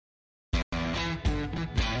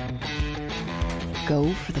Go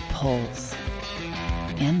for the pulls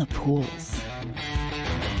and the pools.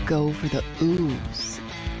 Go for the oohs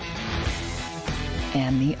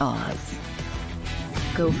and the ahs.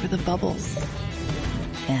 Go for the bubbles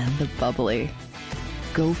and the bubbly.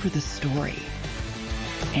 Go for the story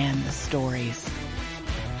and the stories.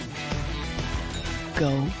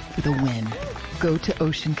 Go for the win. Go to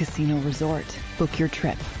Ocean Casino Resort. Book your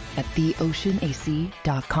trip at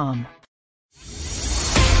theoceanac.com.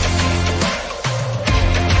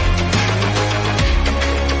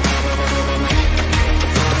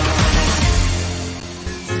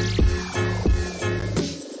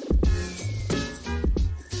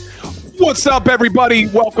 What's up, everybody?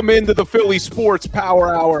 Welcome into the Philly Sports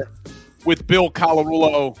Power Hour with Bill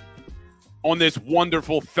Colarulo on this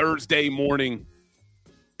wonderful Thursday morning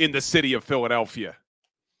in the city of Philadelphia.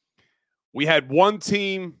 We had one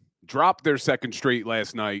team drop their second straight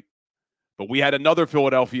last night, but we had another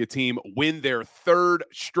Philadelphia team win their third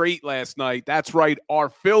straight last night. That's right, our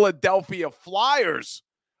Philadelphia Flyers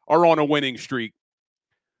are on a winning streak.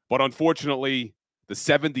 But unfortunately, the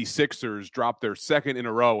 76ers dropped their second in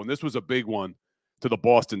a row, and this was a big one to the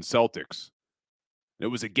Boston Celtics. It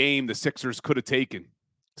was a game the Sixers could have taken.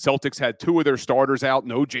 Celtics had two of their starters out,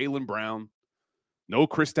 no Jaylen Brown, no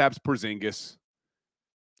Kristaps Porzingis.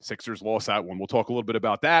 Sixers lost that one. We'll talk a little bit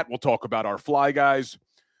about that. We'll talk about our Fly Guys.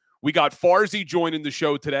 We got Farzy joining the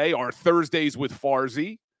show today, our Thursdays with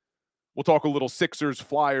Farzy. We'll talk a little Sixers,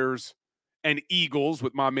 Flyers, and Eagles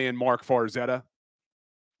with my man Mark Farzetta.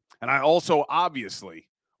 And I also obviously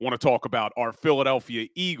want to talk about our Philadelphia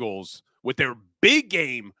Eagles with their big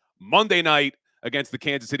game Monday night against the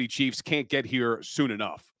Kansas City Chiefs. Can't get here soon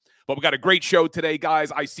enough. But we got a great show today,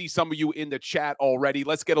 guys. I see some of you in the chat already.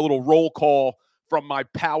 Let's get a little roll call from my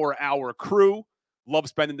Power Hour crew. Love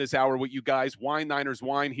spending this hour with you guys. Wine Niners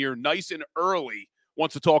Wine here, nice and early.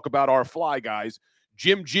 Wants to talk about our Fly Guys.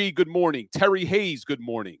 Jim G, good morning. Terry Hayes, good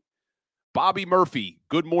morning. Bobby Murphy,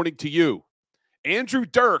 good morning to you. Andrew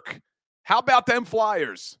Dirk, how about them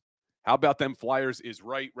Flyers? How about them Flyers is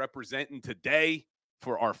right, representing today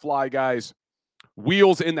for our Fly Guys.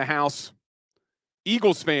 Wheels in the house.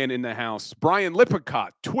 Eagles fan in the house. Brian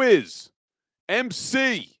Lippincott, Twiz,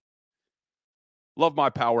 MC. Love my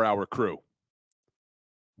Power Hour crew.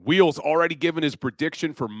 Wheels already given his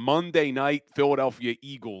prediction for Monday night. Philadelphia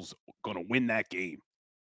Eagles going to win that game.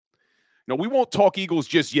 Now, we won't talk Eagles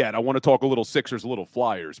just yet. I want to talk a little Sixers, a little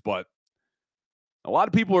Flyers, but a lot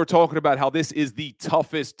of people are talking about how this is the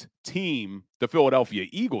toughest team the Philadelphia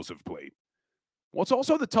Eagles have played. Well, it's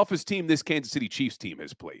also the toughest team this Kansas City Chiefs team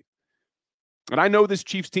has played. And I know this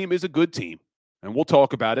Chiefs team is a good team, and we'll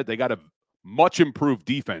talk about it. They got a much improved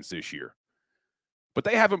defense this year. But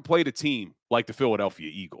they haven't played a team like the Philadelphia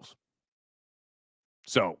Eagles.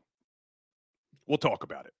 So, we'll talk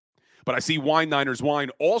about it. But I see Wine Niners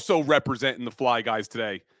Wine also representing the Fly Guys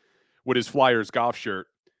today with his Flyers golf shirt.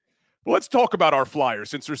 Well, let's talk about our Flyers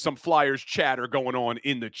since there's some Flyers chatter going on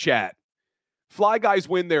in the chat. Fly Guys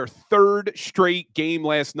win their third straight game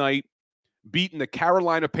last night, beating the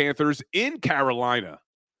Carolina Panthers in Carolina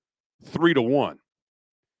 3-1.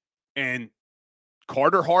 And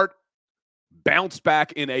Carter Hart bounced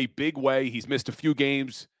back in a big way. He's missed a few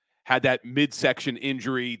games, had that midsection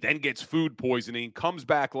injury, then gets food poisoning, comes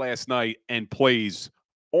back last night and plays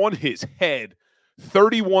on his head.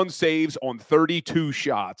 31 saves on 32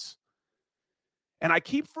 shots. And I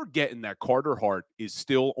keep forgetting that Carter Hart is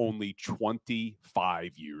still only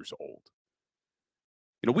 25 years old.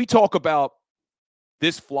 You know, we talk about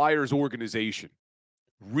this Flyers organization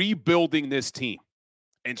rebuilding this team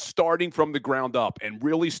and starting from the ground up and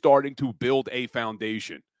really starting to build a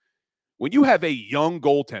foundation. When you have a young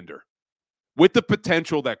goaltender with the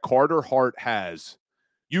potential that Carter Hart has,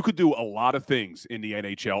 you could do a lot of things in the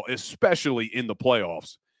NHL, especially in the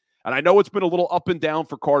playoffs. And I know it's been a little up and down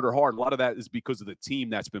for Carter Hart. A lot of that is because of the team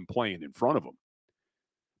that's been playing in front of him.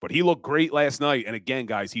 But he looked great last night. And again,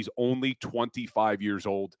 guys, he's only 25 years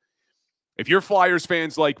old. If you're Flyers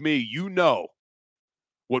fans like me, you know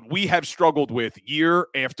what we have struggled with year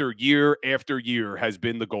after year after year has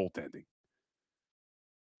been the goaltending.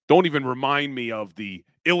 Don't even remind me of the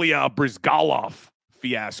Ilya Bryzgalov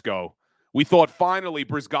fiasco. We thought finally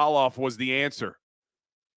Bryzgalov was the answer.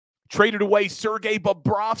 Traded away Sergei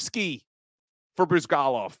Bobrovsky for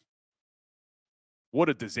Bryzgalov. What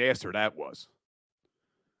a disaster that was.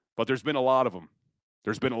 But there's been a lot of them.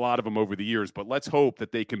 There's been a lot of them over the years. But let's hope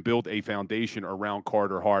that they can build a foundation around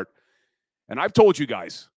Carter Hart. And I've told you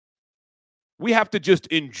guys, we have to just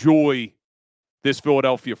enjoy this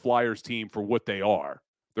Philadelphia Flyers team for what they are.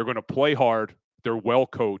 They're going to play hard. They're well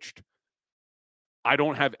coached. I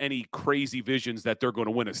don't have any crazy visions that they're going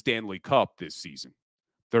to win a Stanley Cup this season.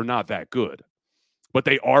 They're not that good. But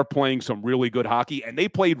they are playing some really good hockey, and they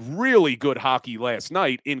played really good hockey last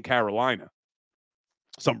night in Carolina.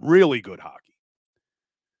 Some really good hockey.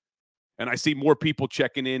 And I see more people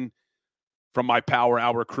checking in from my Power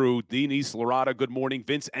Hour crew. Denise Larada, good morning.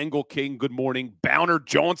 Vince Engelking, good morning. Bowner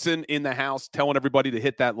Johnson in the house, telling everybody to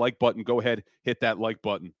hit that like button. Go ahead, hit that like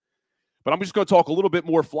button. But I'm just going to talk a little bit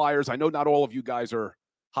more Flyers. I know not all of you guys are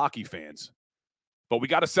hockey fans, but we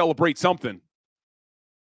got to celebrate something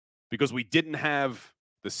because we didn't have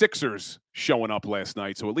the Sixers showing up last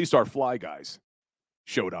night, so at least our Fly guys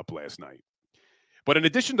showed up last night. But in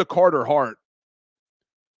addition to Carter Hart,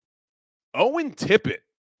 Owen Tippett,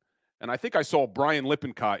 and I think I saw Brian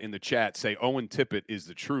Lippincott in the chat say Owen Tippett is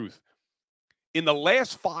the truth. In the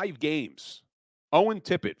last 5 games, Owen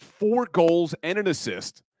Tippett, 4 goals and an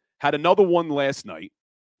assist, had another one last night.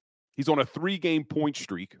 He's on a 3-game point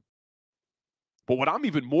streak. But what I'm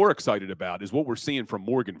even more excited about is what we're seeing from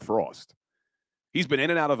Morgan Frost. He's been in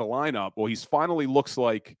and out of the lineup. Well, he's finally looks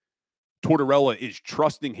like Tortorella is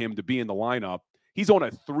trusting him to be in the lineup. He's on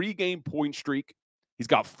a 3-game point streak. He's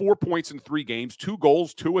got 4 points in 3 games, 2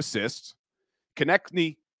 goals, 2 assists.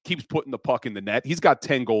 Konechny keeps putting the puck in the net. He's got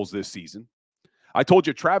 10 goals this season. I told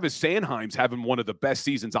you Travis Sanheim's having one of the best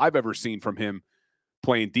seasons I've ever seen from him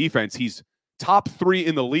playing defense. He's top 3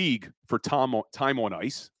 in the league for time on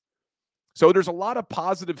ice. So there's a lot of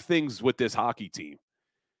positive things with this hockey team.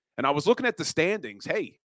 And I was looking at the standings.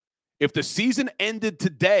 Hey, if the season ended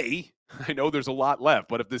today, I know there's a lot left,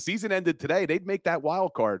 but if the season ended today, they'd make that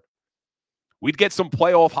wild card. We'd get some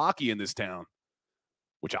playoff hockey in this town,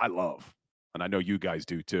 which I love. And I know you guys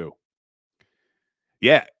do too.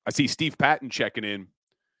 Yeah, I see Steve Patton checking in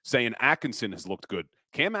saying Atkinson has looked good.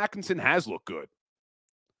 Cam Atkinson has looked good.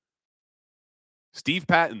 Steve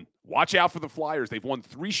Patton, watch out for the Flyers. They've won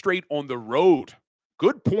 3 straight on the road.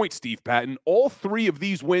 Good point, Steve Patton. All 3 of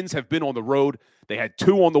these wins have been on the road. They had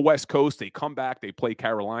 2 on the West Coast. They come back. They play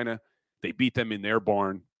Carolina. They beat them in their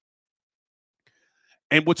barn.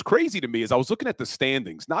 And what's crazy to me is I was looking at the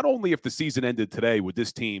standings. Not only if the season ended today would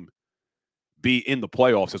this team be in the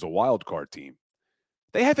playoffs as a wild card team,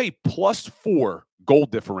 they have a +4 goal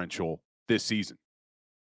differential this season.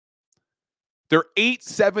 They're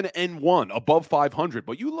 8-7-1 above 500.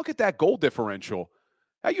 But you look at that goal differential,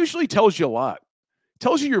 that usually tells you a lot. It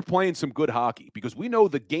tells you you're playing some good hockey because we know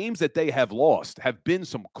the games that they have lost have been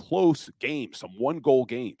some close games, some 1-goal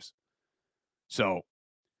games. So,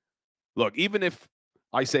 look, even if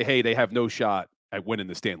I say, hey, they have no shot at winning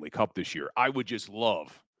the Stanley Cup this year, I would just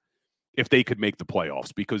love if they could make the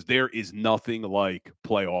playoffs because there is nothing like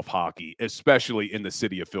playoff hockey, especially in the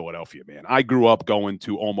city of Philadelphia, man. I grew up going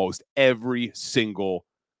to almost every single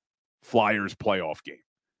Flyers playoff game.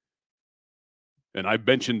 And I've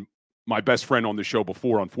mentioned my best friend on the show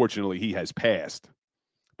before. Unfortunately, he has passed.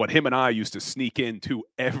 But him and I used to sneak into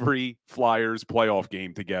every Flyers playoff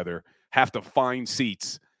game together, have to find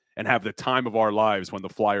seats, and have the time of our lives when the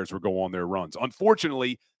Flyers would go on their runs.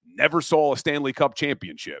 Unfortunately, never saw a Stanley Cup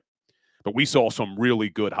championship. But we saw some really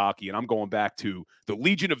good hockey, and I'm going back to the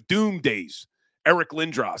Legion of Doom days. Eric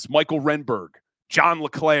Lindros, Michael Renberg, John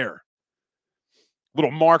LeClaire,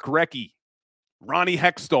 little Mark Recchi, Ronnie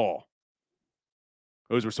Hextall.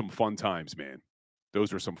 Those were some fun times, man.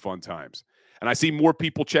 Those were some fun times. And I see more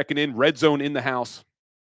people checking in. Red Zone in the house.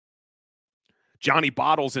 Johnny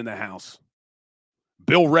Bottles in the house.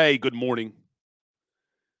 Bill Ray, good morning.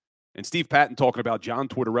 And Steve Patton talking about John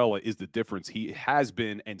Tortorella is the difference. He has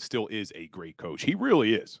been and still is a great coach. He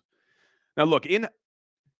really is. Now, look, in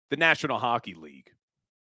the National Hockey League,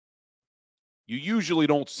 you usually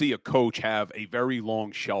don't see a coach have a very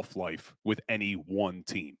long shelf life with any one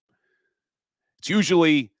team. It's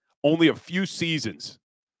usually only a few seasons,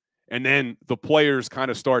 and then the players kind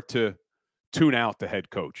of start to tune out the head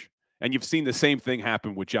coach. And you've seen the same thing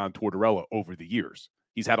happen with John Tortorella over the years.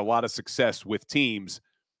 He's had a lot of success with teams,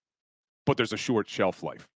 but there's a short shelf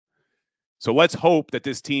life. So let's hope that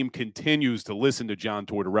this team continues to listen to John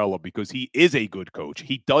Tortorella because he is a good coach.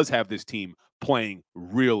 He does have this team playing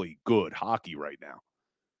really good hockey right now.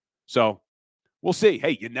 So we'll see.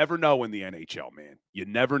 Hey, you never know in the NHL, man. You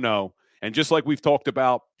never know. And just like we've talked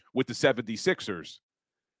about with the 76ers,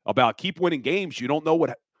 about keep winning games, you don't know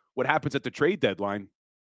what happens at the trade deadline.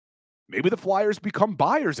 Maybe the Flyers become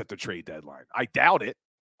buyers at the trade deadline. I doubt it.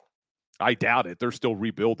 They're still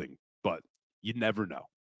rebuilding. But you never know.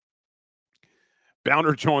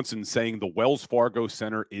 Bowner Johnson saying the Wells Fargo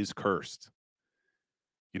Center is cursed.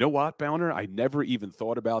 You know what, Bowner? I never even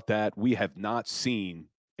thought about that. We have not seen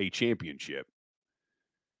a championship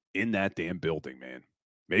in that damn building, man.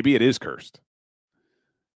 Maybe it is cursed.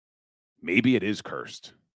 Maybe it is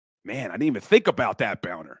cursed. Man, I didn't even think about that,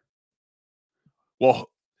 Bowner.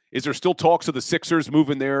 Well, is there still talks of the Sixers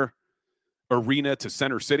moving their arena to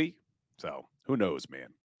Center City? So who knows, man.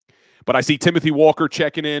 But I see Timothy Walker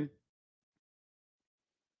checking in.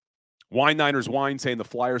 Wine Niners Wine saying the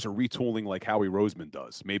Flyers are retooling like Howie Roseman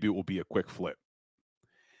does. Maybe it will be a quick flip.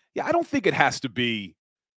 Yeah, I don't think it has to be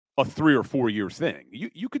a 3 or 4 year thing.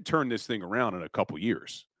 You could turn this thing around in a couple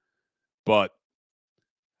years. But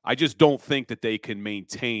I just don't think that they can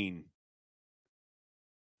maintain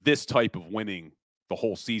this type of winning the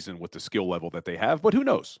whole season with the skill level that they have. But who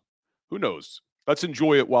knows? Who knows? Let's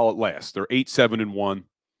enjoy it while it lasts. They're 8-7-1.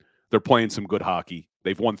 They're playing some good hockey.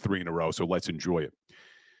 They've won 3 in a row, so let's enjoy it.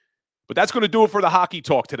 But that's going to do it for the hockey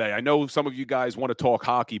talk today. I know some of you guys want to talk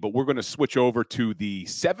hockey, but we're going to switch over to the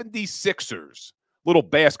 76ers, little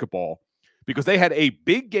basketball, because they had a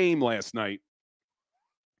big game last night,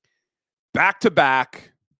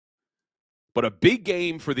 back-to-back, but a big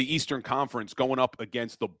game for the Eastern Conference going up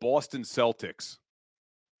against the Boston Celtics.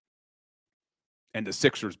 And the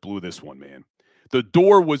Sixers blew this one, man. The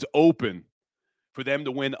door was open for them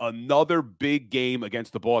to win another big game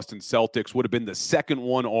against the Boston Celtics. Would have been the second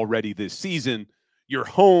one already this season. You're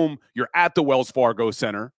home. You're at the Wells Fargo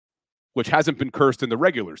Center, which hasn't been cursed in the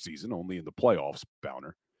regular season, only in the playoffs,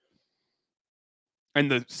 Bowner.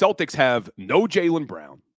 And the Celtics have no Jaylen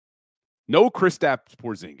Brown, no Kristaps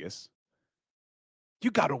Porzingis.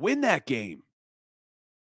 You got to win that game.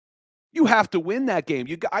 You have to win that game.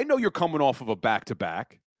 I know you're coming off of a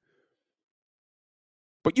back-to-back,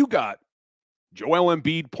 but you got Joel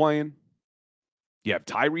Embiid playing. You have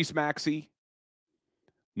Tyrese Maxey.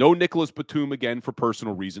 No Nicholas Batum again for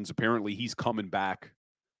personal reasons. Apparently, he's coming back.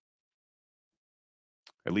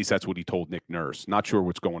 At least that's what he told Nick Nurse. Not sure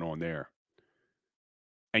what's going on there.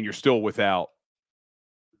 And you're still without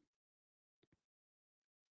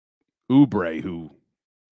Oubre, who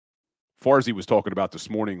Farzi was talking about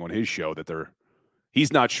this morning on his show that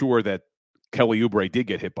he's not sure that Kelly Oubre did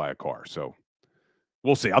get hit by a car. So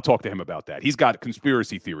we'll see. I'll talk to him about that. He's got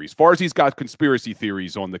conspiracy theories. Farzi's got conspiracy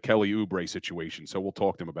theories on the Kelly Oubre situation, so we'll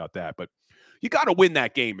talk to him about that. But you got to win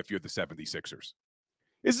that game if you're the 76ers.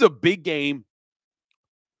 This is a big game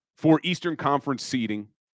for Eastern Conference seeding,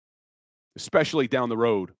 especially down the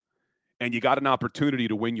road. And you got an opportunity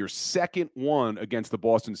to win your second one against the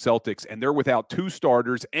Boston Celtics, and they're without 2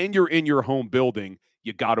 starters, and you're in your home building.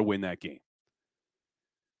 You got to win that game.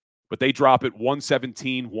 But they drop it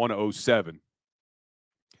 117-107.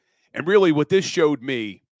 And really what this showed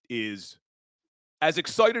me is, as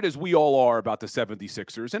excited as we all are about the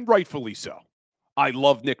 76ers, and rightfully so, I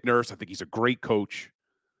love Nick Nurse. I think he's a great coach.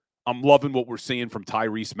 I'm loving what we're seeing from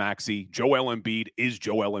Tyrese Maxey. Joel Embiid is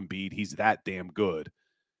Joel Embiid. He's that damn good.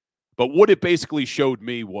 But what it basically showed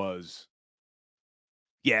me was,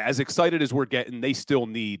 yeah, as excited as we're getting, they still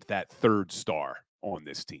need that third star on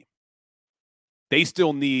this team. They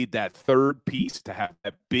still need that third piece to have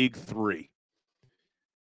that big 3.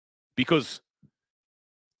 Because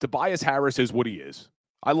Tobias Harris is what he is.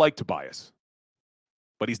 I like Tobias.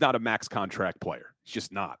 But he's not a max contract player. He's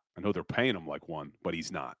just not. I know they're paying him like one, but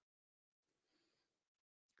he's not.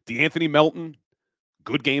 DeAnthony Melton,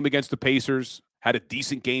 good game against the Pacers. Had a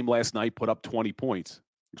decent game last night, put up 16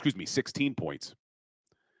 points.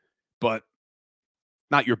 But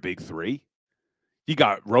not your big 3. You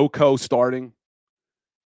got Rocco starting.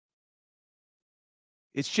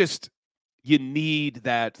 It's just, you need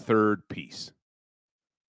that third piece.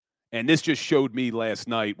 And this just showed me last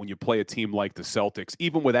night when you play a team like the Celtics,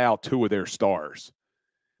 even without 2 of their stars,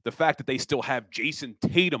 the fact that they still have Jason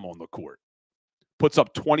Tatum on the court, puts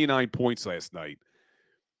up 29 points last night.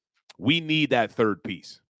 We need that third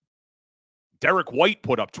piece. Derek White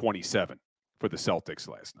put up 27 for the Celtics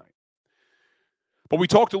last night. But we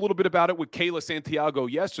talked a little bit about it with Kayla Santiago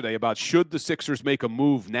yesterday about should the Sixers make a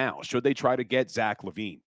move now? Should they try to get Zach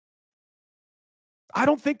LaVine? I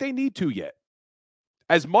don't think they need to yet.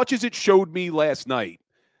 As much as it showed me last night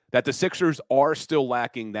that the Sixers are still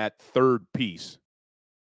lacking that third piece,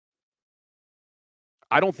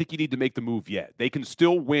 I don't think you need to make the move yet. They can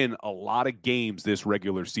still win a lot of games this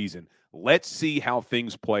regular season. Let's see how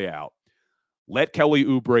things play out. Let Kelly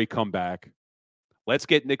Oubre come back. Let's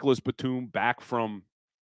get Nicholas Batum back from,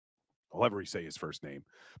 however you say his first name,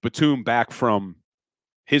 Batum back from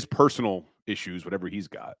his personal issues, whatever he's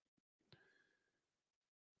got.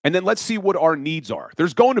 And then let's see what our needs are.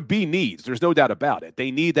 There's going to be needs. There's no doubt about it.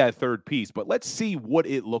 They need that third piece, but let's see what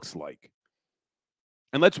it looks like.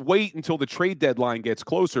 And let's wait until the trade deadline gets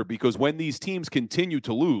closer, because when these teams continue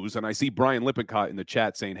to lose, and I see Brian Lippincott in the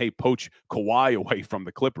chat saying, hey, poach Kawhi away from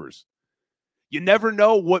the Clippers. You never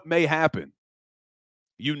know what may happen.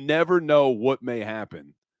 You never know what may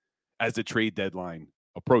happen as the trade deadline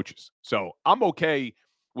approaches. So I'm okay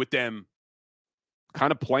with them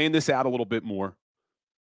kind of playing this out a little bit more.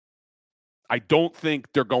 I don't think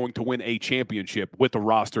they're going to win a championship with the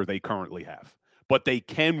roster they currently have, but they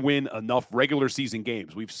can win enough regular season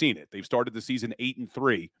games. We've seen it. They've started the season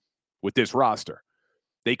 8-3 with this roster.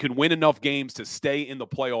 They can win enough games to stay in the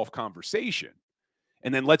playoff conversation.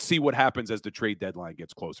 And then let's see what happens as the trade deadline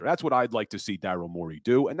gets closer. That's what I'd like to see Daryl Morey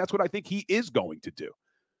do, and that's what I think he is going to do.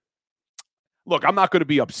 Look, I'm not going to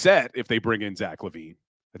be upset if they bring in Zach LaVine.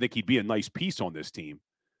 I think he'd be a nice piece on this team.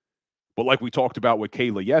 But like we talked about with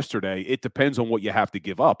Kayla yesterday, it depends on what you have to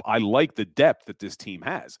give up. I like the depth that this team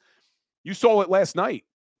has. You saw it last night.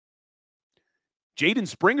 Jaden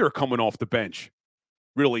Springer coming off the bench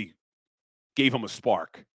really gave him a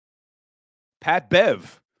spark. Pat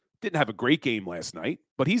Bev didn't have a great game last night,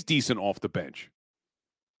 but he's decent off the bench.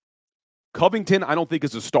 Covington, I don't think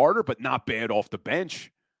is a starter, but not bad off the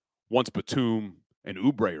bench once Batum and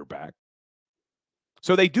Oubre are back.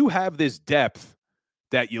 So they do have this depth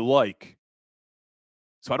that you like.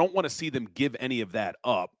 So I don't want to see them give any of that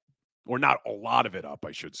up, or not a lot of it up,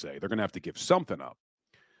 I should say. They're going to have to give something up.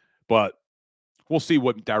 But we'll see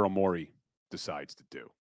what Daryl Morey decides to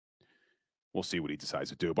do. We'll see what he decides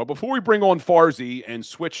to do. But before we bring on Farzy and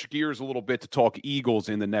switch gears a little bit to talk Eagles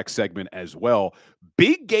in the next segment as well,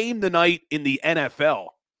 big game tonight in the NFL.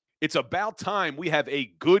 It's about time we have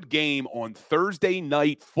a good game on Thursday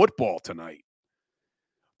night football tonight.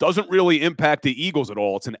 Doesn't really impact the Eagles at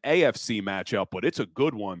all. It's an AFC matchup, but it's a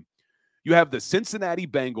good one. You have the Cincinnati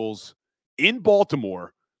Bengals in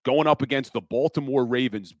Baltimore going up against the Baltimore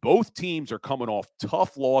Ravens. Both teams are coming off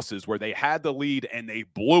tough losses where they had the lead and they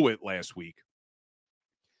blew it last week.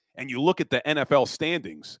 And you look at the NFL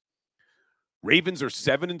standings. Ravens are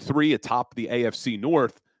 7-3 atop the AFC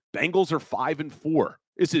North. Bengals are 5-4.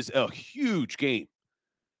 This is a huge game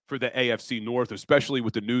for the AFC North, especially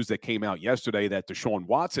with the news that came out yesterday that Deshaun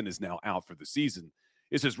Watson is now out for the season.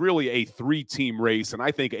 This is really a 3-team race, and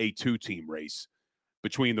I think a 2-team race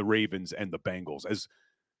between the Ravens and the Bengals.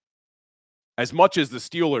 As much as the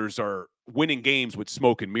Steelers are winning games with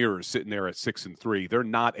smoke and mirrors sitting there at 6-3, they're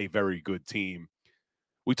not a very good team.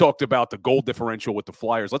 We talked about the goal differential with the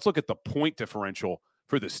Flyers. Let's look at the point differential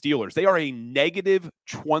for the Steelers. They are a negative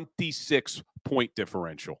 26-point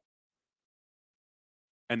differential.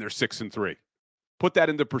 And they're 6-3. Put that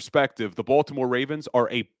into perspective. The Baltimore Ravens are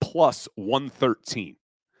a plus 113.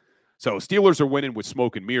 So Steelers are winning with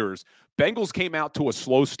smoke and mirrors. Bengals came out to a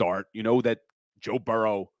slow start. You know that Joe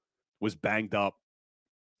Burrow was banged up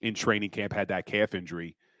in training camp, had that calf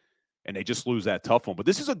injury, and they just lose that tough one. But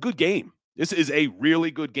this is a good game. This is a really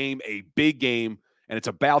good game, a big game, and it's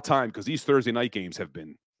about time because these Thursday night games have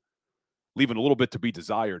been leaving a little bit to be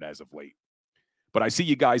desired as of late. But I see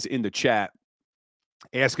you guys in the chat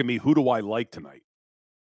asking me, who do I like tonight?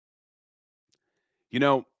 You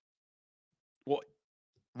know, well,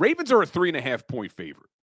 Ravens are a 3.5-point favorite.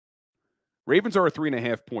 Ravens are a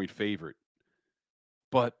 3.5-point favorite.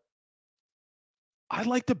 But I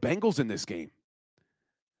like the Bengals in this game.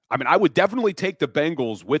 I mean, I would definitely take the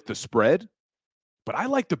Bengals with the spread, but I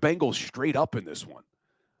like the Bengals straight up in this one.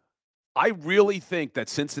 I really think that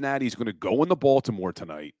Cincinnati is going to go into Baltimore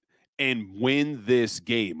tonight and win this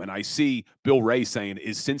game. And I see Bill Ray saying,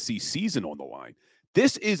 is Cincy's season on the line?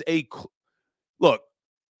 This is look,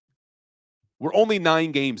 we're only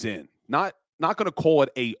 9 games in. Not going to call it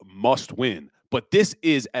a must win, but this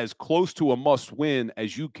is as close to a must win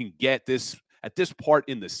as you can get this at this part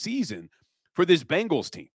in the season for this Bengals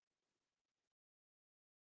team.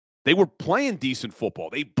 They were playing decent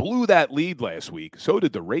football. They blew that lead last week. So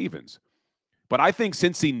did the Ravens. But I think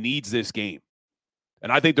Cincy needs this game.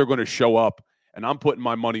 And I think they're going to show up, and I'm putting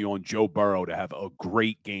my money on Joe Burrow to have a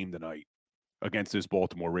great game tonight against this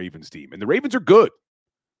Baltimore Ravens team. And the Ravens are good.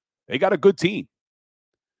 They got a good team.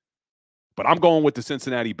 But I'm going with the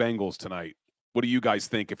Cincinnati Bengals tonight. What do you guys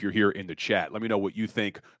think if you're here in the chat? Let me know what you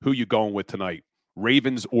think, who you going with tonight,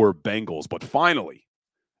 Ravens or Bengals. But finally,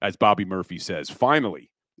 as Bobby Murphy says,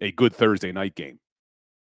 finally, a good Thursday night game.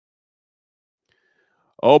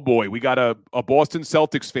 Oh, boy, we got a Boston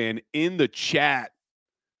Celtics fan in the chat.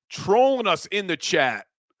 Trolling us in the chat.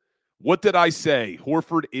 What did I say?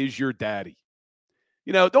 Horford is your daddy.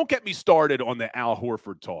 You know, don't get me started on the Al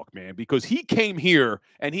Horford talk, man, because he came here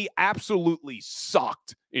and he absolutely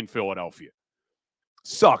sucked in Philadelphia.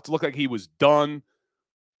 Sucked. Looked like he was done.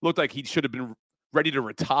 Looked like he should have been ready to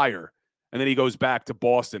retire. And then he goes back to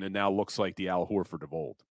Boston and now looks like the Al Horford of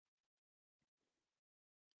old.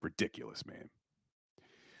 Ridiculous, man.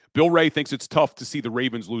 Bill Ray thinks it's tough to see the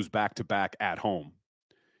Ravens lose back-to-back at home.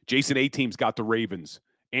 Jason A-Team's got the Ravens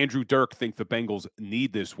Andrew Dirk think the Bengals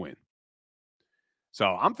need this win. So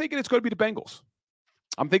I'm thinking it's going to be the Bengals.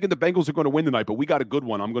 I'm thinking the Bengals are going to win tonight, but we got a good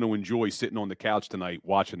one. I'm going to enjoy sitting on the couch tonight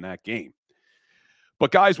watching that game.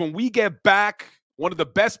 But guys, when we get back, one of the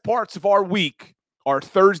best parts of our week are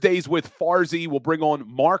Thursdays with Farzy. We'll bring on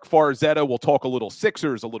Mark Farzetta. We'll talk a little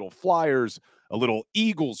Sixers, a little Flyers, a little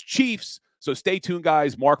Eagles, Chiefs. So stay tuned,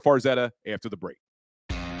 guys. Mark Farzetta after the break.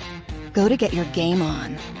 Go to get your game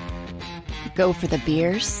on. Go for the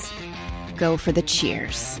beers. Go for the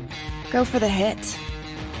cheers. Go for the hit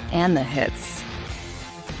and the hits.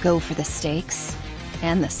 Go for the stakes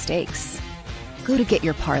and the stakes. Go to get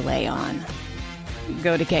your parlay on.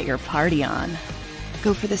 Go to get your party on.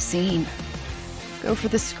 Go for the scene. Go for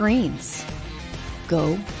the screens.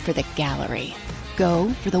 Go for the gallery. Go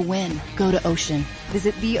for the win. Go to Ocean.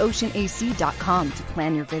 Visit theoceanac.com to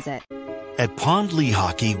plan your visit. At Pond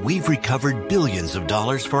Lehocky, we've recovered billions of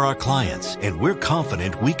dollars for our clients, and we're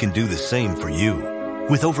confident we can do the same for you.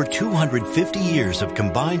 With over 250 years of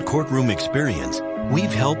combined courtroom experience,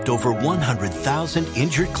 we've helped over 100,000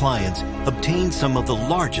 injured clients obtain some of the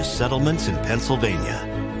largest settlements in Pennsylvania.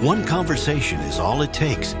 One conversation is all it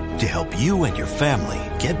takes to help you and your family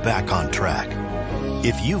get back on track.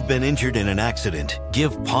 If you've been injured in an accident,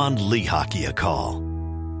 give Pond Lehocky a call.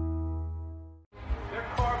 They're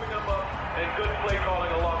carving them up and good play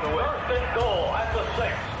calling along the way. First and goal at the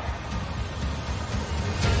 6.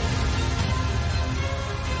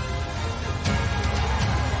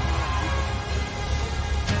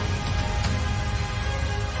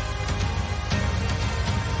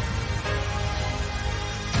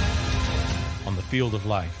 On the field of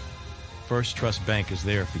life, First Trust Bank is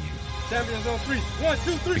there for you. Champions on 3. 1,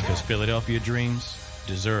 2, 3. Because Philadelphia dreams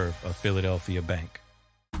deserve a Philadelphia bank.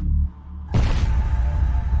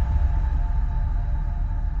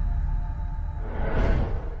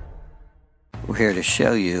 We're here to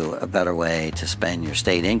show you a better way to spend your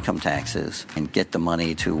state income taxes and get the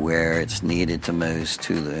money to where it's needed the most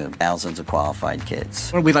to the thousands of qualified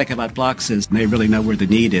kids. What we like about Blocks is they really know where the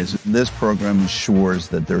need is. This program ensures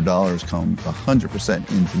that their dollars come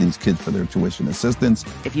 100% into these kids for their tuition assistance.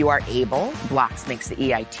 If you are able, Blocks makes the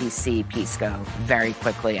EITC piece go very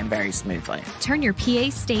quickly and very smoothly. Turn your PA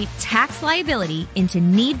state tax liability into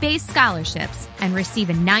need-based scholarships and receive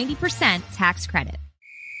a 90% tax credit.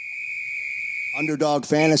 Underdog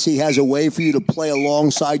Fantasy has a way for you to play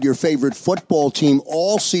alongside your favorite football team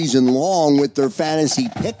all season long with their Fantasy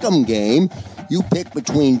Pick'em game. You pick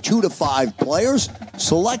between 2 to 5 players,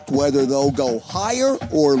 select whether they'll go higher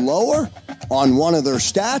or lower on one of their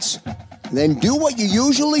stats, then do what you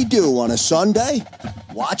usually do on a Sunday,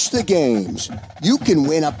 watch the games. You can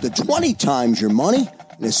win up to 20 times your money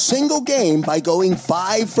in a single game by going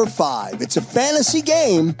 5 for 5. It's a fantasy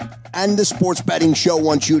game, and the Sports Betting Show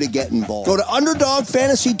wants you to get involved. Go to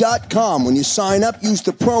UnderdogFantasy.com. When you sign up, use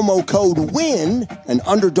the promo code WIN, and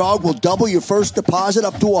Underdog will double your first deposit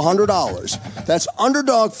up to $100. That's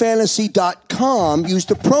UnderdogFantasy.com. Use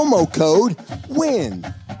the promo code WIN.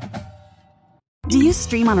 Do you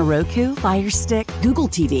stream on a Roku, Fire Stick, Google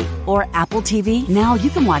TV, or Apple TV? Now you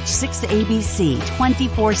can watch 6ABC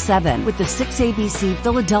 24/7 with the 6ABC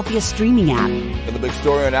Philadelphia streaming app. For the big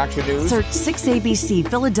story on Action News, search 6ABC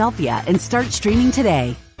Philadelphia and start streaming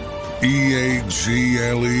today. EAGLES,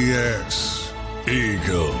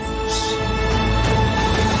 Eagles.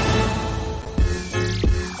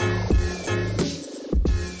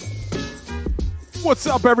 What's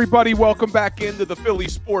up, everybody? Welcome back into the Philly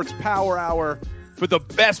Sports Power Hour for the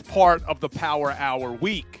best part of the Power Hour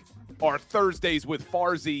week. Our Thursdays with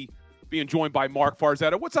Farzy, being joined by Mark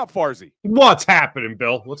Farzetta. What's up, Farzy? What's happening,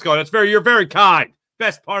 Bill? What's going on? You're very kind.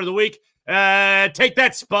 Best part of the week. Take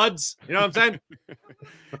that, Spuds. You know what I'm saying?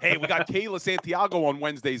 Hey, we got Kayla Santiago on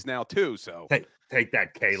Wednesdays now, too. So take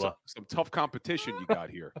that, Kayla. Some tough competition you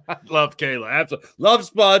got here. Love Kayla. Absolutely. Love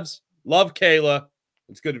Spuds. Love Kayla.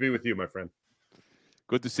 It's good to be with you, my friend.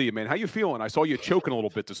 Good to see you, man. How you feeling? I saw you choking a little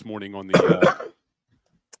bit this morning on the.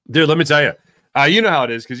 Dude, let me tell you. You know how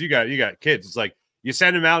it is because you got kids. It's like you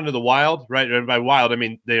send them out into the wild, right? And by wild, I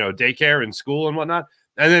mean daycare and school and whatnot.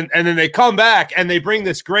 And then they come back and they bring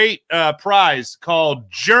this great prize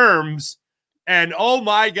called germs. And oh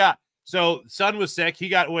my God! So son was sick. He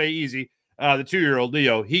got away easy. The 2-year-old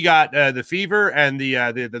Leo, he got the fever and the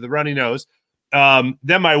runny nose.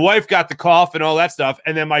 Then my wife got the cough and all that stuff.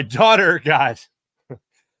 And then my daughter got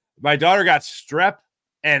strep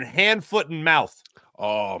and hand, foot, and mouth.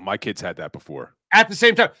 Oh, my kids had that before. At the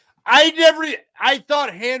same time, I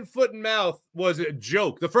thought hand, foot, and mouth was a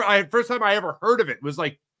joke. The first time I ever heard of it was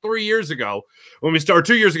like 3 years ago when we started,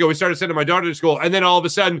 2 years ago, we started sending my daughter to school. And then all of a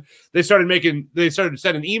sudden they started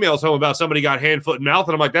sending emails home about somebody got hand, foot, and mouth.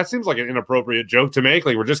 And I'm like, that seems like an inappropriate joke to make.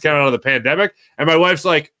 Like, we're just getting out of the pandemic. And my wife's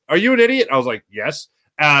like, are you an idiot? I was like, yes.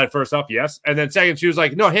 First off, yes. And then second, she was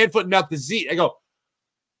like, no, hand, foot, and mouth, the Z. I go,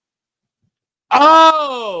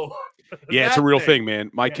 oh. Yeah, it's a real thing,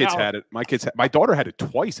 man. My kids had it. My daughter had it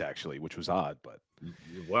twice, actually, which was odd. But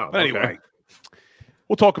wow. But anyway,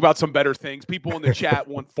 we'll talk about some better things. People in the chat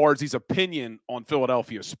want Farzi's opinion on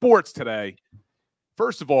Philadelphia sports today.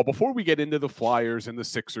 First of all, before we get into the Flyers and the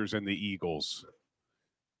Sixers and the Eagles,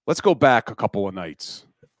 let's go back a couple of nights.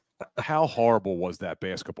 How horrible was that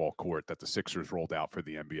basketball court that the Sixers rolled out for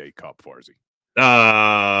the NBA Cup, Farzi?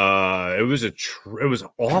 It was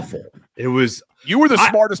awful. It was. You were the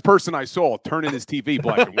smartest person I saw turning his TV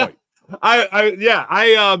black and white.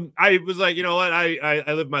 I was like, you know what?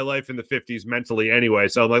 I lived my life in the 50s mentally anyway.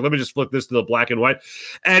 So I'm like, let me just flip this to the black and white.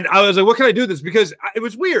 And I was like, what can I do this? Because it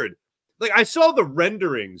was weird. Like, I saw the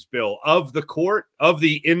renderings, Bill, of the court, of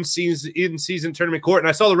the in-season tournament court, and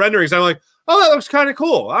I saw the renderings. I'm like, oh, that looks kind of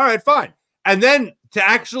cool. All right, fine. And then to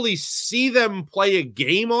actually see them play a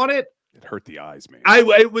game on it, it hurt the eyes, man. I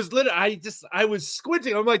was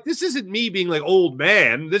squinting. I'm like, this isn't me being like old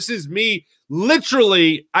man. This is me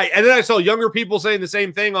literally. And then I saw younger people saying the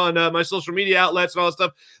same thing on my social media outlets and all that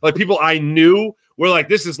stuff. Like, people I knew were like,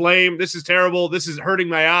 this is lame. This is terrible. This is hurting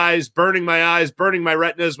my eyes, burning my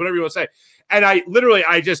retinas, whatever you want to say. And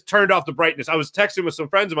I just turned off the brightness. I was texting with some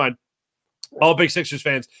friends of mine, all big Sixers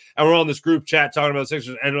fans, and we're on this group chat talking about the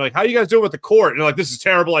Sixers, and they're like, how are you guys doing with the court? And they're like, this is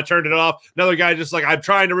terrible. I turned it off. Another guy just like, I'm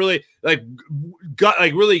trying to really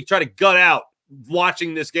really try to gut out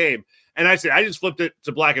watching this game. And I said, I just flipped it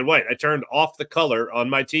to black and white. I turned off the color on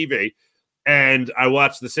my TV, and I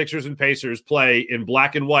watched the Sixers and Pacers play in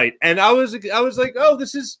black and white. And I was like, oh,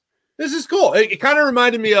 this is cool. It kind of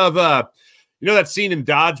reminded me of you know that scene in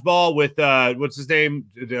Dodgeball with what's his name,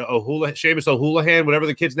 Seamus O'Houlihan, whatever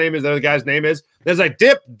the kid's name is, the guy's name is. There's like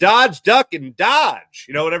dip, dodge, duck, and dodge.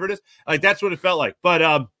 You know, whatever it is. Like, that's what it felt like. But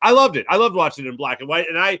I loved it. I loved watching it in black and white.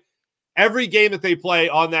 And every game that they play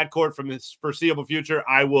on that court from this foreseeable future,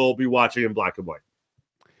 I will be watching in black and white.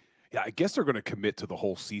 Yeah, I guess they're going to commit to the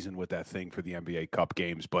whole season with that thing for the NBA Cup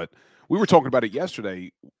games. But we were talking about it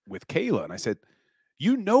yesterday with Kayla, and I said,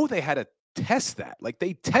 you know, they had to test that. Like,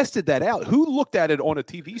 they tested that out. Who looked at it on a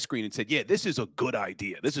TV screen and said, yeah, this is a good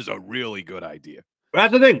idea. This is a really good idea.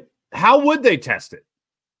 That's the thing. How would they test it?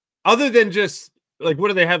 Other than just, like, what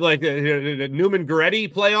do they have, like, Newman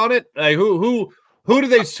Goretti play on it? Like, who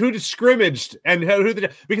scrimmaged and who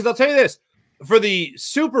did? Because I'll tell you this, for the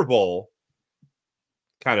Super Bowl,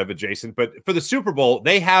 kind of adjacent, but for the Super Bowl,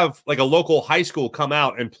 they have like a local high school come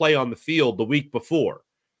out and play on the field the week before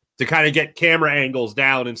to kind of get camera angles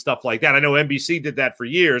down and stuff like that. I know NBC did that for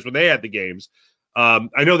years when they had the games. I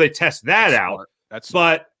know they test that out.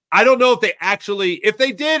 But I don't know if they actually, if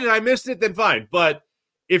they did and I missed it, then fine. But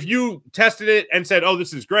if you tested it and said, oh,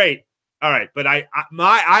 this is great, all right. But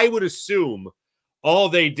I would assume all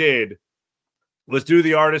they did was do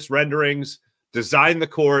the artist renderings, design the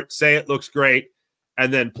court, say it looks great,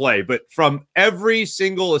 and then play. But from every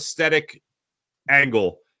single aesthetic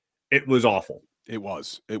angle, it was awful. It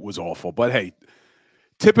was awful. But hey,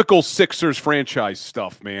 typical Sixers franchise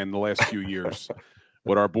stuff, man, the last few years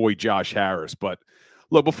with our boy Josh Harris. But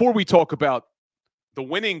look, before we talk about the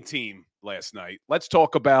winning team last night, let's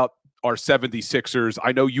talk about our 76ers.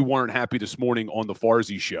 I know you weren't happy this morning on the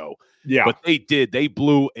Farzi show. Yeah. But they did. They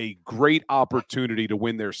blew a great opportunity to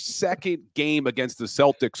win their second game against the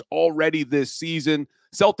Celtics already this season.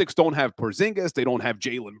 Celtics don't have Porzingis. They don't have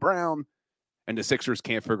Jaylen Brown. And the Sixers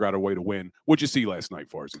can't figure out a way to win. What'd you see last night,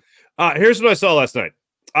 Farzi? Here's what I saw last night.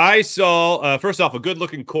 I saw, first off, a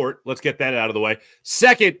good-looking court. Let's get that out of the way.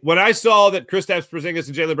 Second, when I saw that Kristaps Porzingis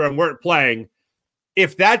and Jaylen Brown weren't playing,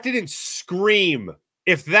 if that didn't scream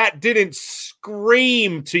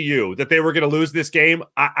to you that they were going to lose this game,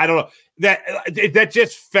 I don't know. That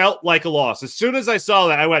just felt like a loss. As soon as I saw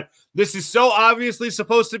that, I went, this is so obviously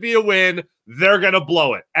supposed to be a win. They're going to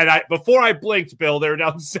blow it. And before I blinked, Bill, they were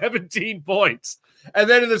down 17 points. And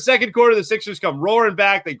then in the second quarter, the Sixers come roaring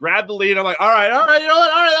back. They grab the lead. I'm like, all right, you know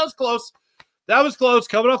what? All right, that was close. That was close.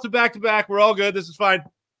 Coming off the back-to-back. We're all good. This is fine.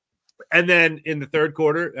 And then in the third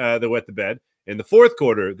quarter, they wet the bed. In the fourth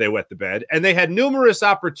quarter, they wet the bed. And they had numerous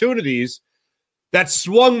opportunities that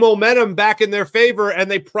swung momentum back in their favor,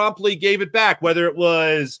 and they promptly gave it back, whether it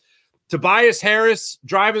was Tobias Harris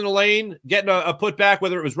driving the lane, getting a putback,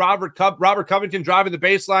 whether it was Robert Covington driving the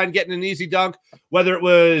baseline, getting an easy dunk, whether it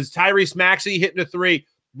was Tyrese Maxey hitting a three.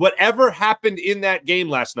 Whatever happened in that game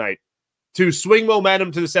last night to swing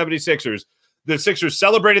momentum to the 76ers, The Sixers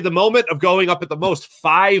celebrated the moment of going up at the most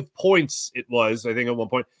 5 points. It was, I think, at one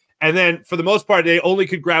point. And then for the most part, they only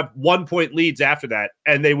could grab 1 point leads after that.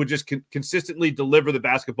 And they would just consistently deliver the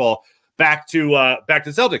basketball back to the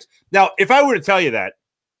Celtics. Now, if I were to tell you that,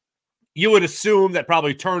 you would assume that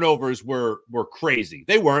probably turnovers were crazy.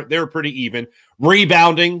 They weren't. They were pretty even.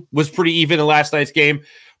 Rebounding was pretty even in last night's game.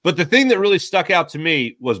 But the thing that really stuck out to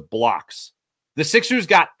me was blocks. The Sixers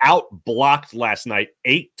got out-blocked last night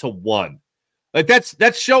 8-1. Like that's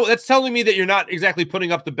telling me that you're not exactly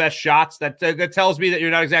putting up the best shots. That tells me that you're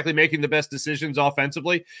not exactly making the best decisions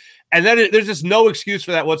offensively. And then there's just no excuse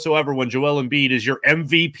for that whatsoever when Joel Embiid is your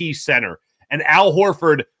MVP center. And Al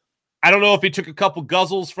Horford, I don't know if he took a couple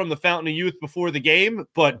guzzles from the Fountain of Youth before the game,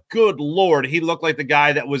 but good Lord, he looked like the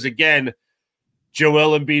guy that was, again,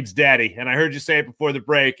 Joel Embiid's daddy. And I heard you say it before the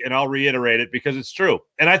break, and I'll reiterate it because it's true.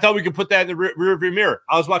 And I thought we could put that in the rearview mirror.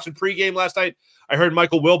 I was watching pregame last night. I heard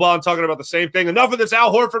Michael Wilbon talking about the same thing. Enough of this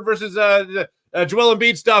Al Horford versus Joel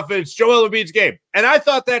Embiid stuff. It's Joel Embiid's game. And I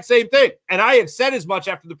thought that same thing. And I had said as much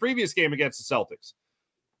after the previous game against the Celtics.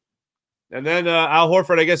 And then Al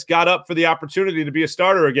Horford, I guess, got up for the opportunity to be a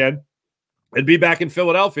starter again and be back in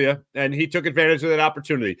Philadelphia, and he took advantage of that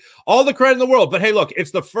opportunity. All the credit in the world. But, hey, look,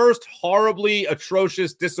 it's the first horribly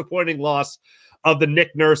atrocious, disappointing loss of the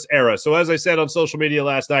Nick Nurse era. So, as I said on social media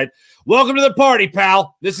last night, welcome to the party,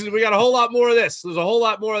 pal. We got a whole lot more of this. There's a whole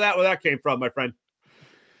lot more of that where that came from, my friend.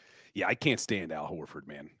 Yeah, I can't stand Al Horford,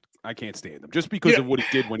 man. I can't stand him just because of what he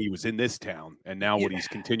did when he was in this town and now what he's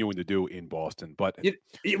continuing to do in Boston. But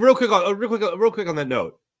real quick on that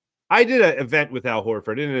note. I did an event with Al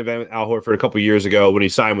Horford. I did an event with Al Horford a couple of years ago when he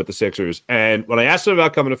signed with the Sixers. And when I asked him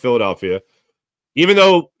about coming to Philadelphia, even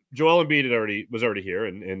though Joel Embiid was already here,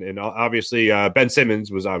 and obviously Ben Simmons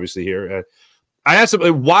was obviously here, I asked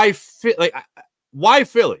him why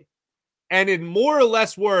Philly? And in more or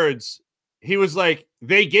less words, he was like,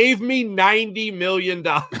 "They gave me $90 million."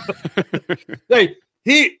 Like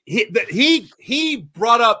he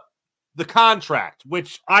brought up the contract,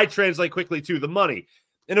 which I translate quickly to the money.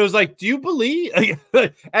 And it was like, do you believe?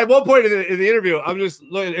 At one point in the interview, I'm just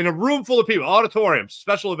looking in a room full of people, auditorium,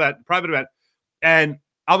 special event, private event. And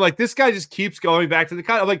I'm like, this guy just keeps going back to the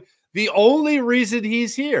contract. I'm like, the only reason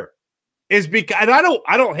he's here is because, and I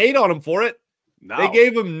don't hate on him for it. No. They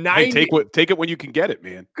gave him 90. Hey, take it when you can get it,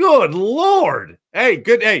 man. Good Lord. Hey,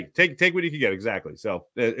 good. Hey, take what you can get. Exactly. So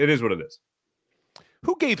it is what it is.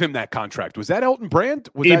 Who gave him that contract? Was that Elton Brand?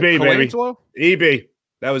 Was EB, that Colangelo? EB.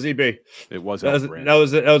 That was EB. It was that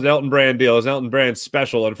was an Elton Brand deal. It was Elton Brand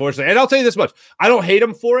special, unfortunately. And I'll tell you this much. I don't hate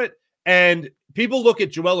him for it. And people look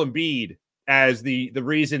at Joel Embiid as the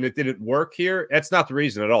reason it didn't work here. That's not the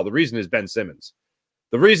reason at all. The reason is Ben Simmons.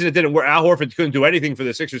 The reason it didn't work, Al Horford couldn't do anything for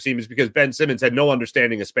the Sixers team is because Ben Simmons had no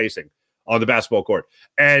understanding of spacing on the basketball court.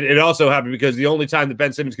 And it also happened because the only time that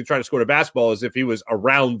Ben Simmons could try to score a basketball is if he was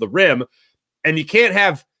around the rim. And you can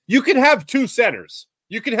have two centers.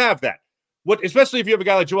 You can have that. Especially if you have a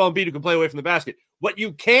guy like Joel Embiid who can play away from the basket. What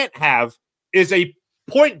you can't have is a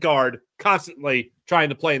point guard constantly trying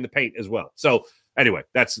to play in the paint as well. So anyway,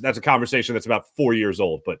 that's a conversation that's about 4 years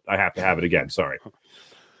old, but I have to have it again. Sorry.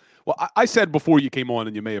 Well, I said before you came on,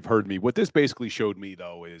 and you may have heard me, what this basically showed me,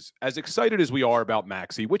 though, is as excited as we are about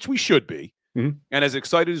Maxey, which we should be, and as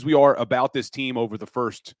excited as we are about this team over the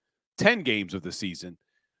first 10 games of the season,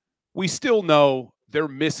 we still know they're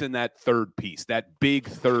missing that third piece, that big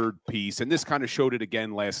third piece. And this kind of showed it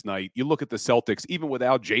again last night. You look at the Celtics, even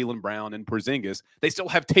without Jaylen Brown and Porzingis, they still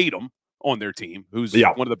have Tatum on their team, who's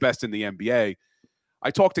one of the best in the NBA. I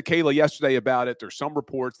talked to Kayla yesterday about it. There's some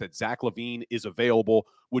reports that Zach LaVine is available.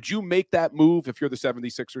 Would you make that move if you're the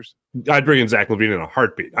 76ers? I'd bring in Zach LaVine in a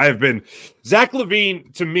heartbeat. Zach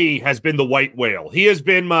LaVine, to me, has been the white whale. He has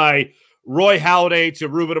been my Roy Halladay to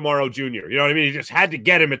Ruben Amaro Jr. You know what I mean? He just had to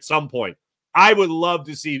get him at some point. I would love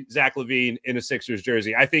to see Zach LaVine in a Sixers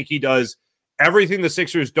jersey. I think he does everything the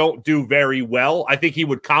Sixers don't do very well. I think he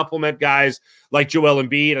would complement guys like Joel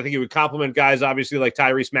Embiid. I think he would complement guys, obviously, like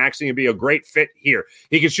Tyrese Maxey and be a great fit here.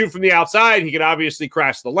 He can shoot from the outside. He can obviously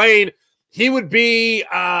crash the lane. He would be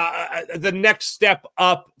the next step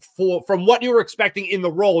up from what you were expecting in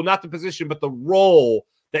the role, not the position, but the role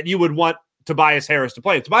that you would want Tobias Harris to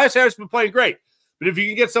play. Tobias Harris has been playing great. But if you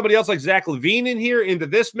can get somebody else like Zach LaVine in here into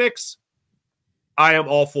this mix, I am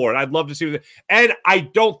all for it. I'd love to see that. And I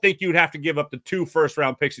don't think you would have to give up the 2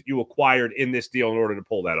 first-round picks that you acquired in this deal in order to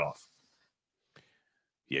pull that off.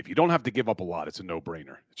 Yeah, if you don't have to give up a lot, it's a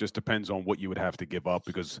no-brainer. It just depends on what you would have to give up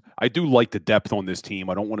because I do like the depth on this team.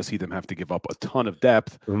 I don't want to see them have to give up a ton of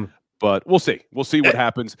depth, but we'll see. We'll see what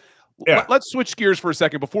happens. Yeah. Let's switch gears for a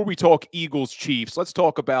second. Before we talk Eagles-Chiefs, let's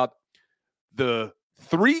talk about the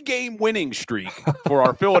 3-game winning streak for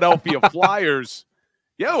our Philadelphia Flyers.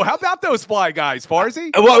 Yo, how about those Fly guys,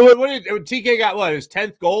 Farzy? What TK got? What, his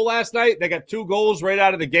 10th goal last night? They got 2 goals right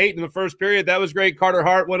out of the gate in the first period. That was great. Carter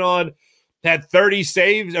Hart went on, had 30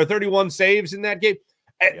 saves or 31 saves in that game.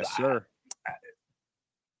 Yes, sir.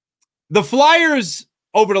 The Flyers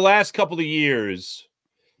over the last couple of years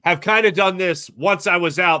have kind of done this. Once I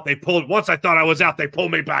was out, once I thought I was out, they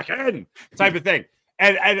pulled me back in type of thing.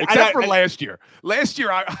 Except for last year. Last year,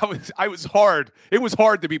 I was hard. It was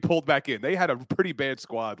hard to be pulled back in. They had a pretty bad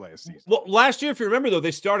squad last season. Well, last year, if you remember, though, they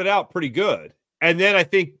started out pretty good. And then I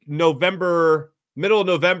think middle of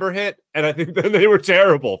November hit, and I think then they were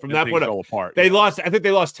terrible from that point on. Apart. They lost. I think they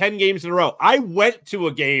lost 10 games in a row. I went to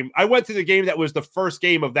the game that was the first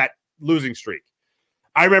game of that losing streak.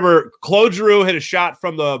 I remember Claude Giroux hit a shot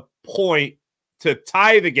from the point to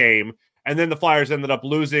tie the game, and then the Flyers ended up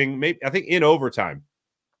losing, I think, in overtime.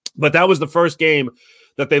 But that was the first game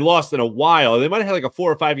that they lost in a while. They might have had like a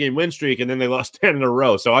 4 or 5 game win streak, and then they lost 10 in a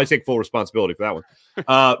row. So I take full responsibility for that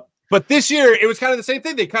one. But this year, it was kind of the same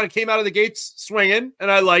thing. They kind of came out of the gates swinging,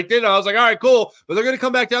 and I liked it. I was like, all right, cool. But they're going to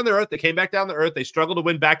come back down to earth. They came back down to earth. They struggled to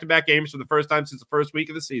win back-to-back games for the first time since the first week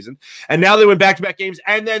of the season. And now they win back-to-back games,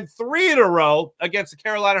 and then 3 in a row against the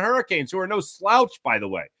Carolina Hurricanes, who are no slouch, by the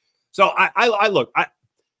way. So I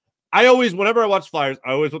always, whenever I watch Flyers,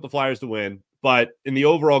 I always want the Flyers to win. But in the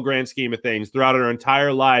overall grand scheme of things, throughout our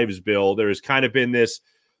entire lives, Bill, there has kind of been this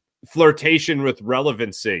flirtation with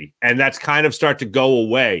relevancy, and that's kind of start to go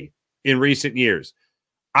away in recent years.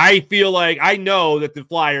 I feel like I know that the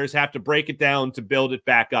Flyers have to break it down to build it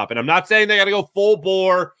back up. And I'm not saying they got to go full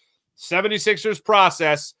bore 76ers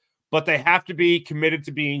process, but they have to be committed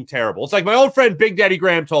to being terrible. It's like my old friend Big Daddy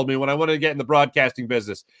Graham told me when I wanted to get in the broadcasting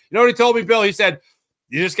business. You know what he told me, Bill? He said,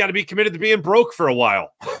 you just got to be committed to being broke for a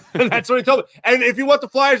while. And that's what he told me. And if you want the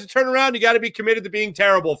Flyers to turn around, you got to be committed to being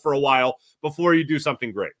terrible for a while before you do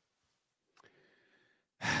something great.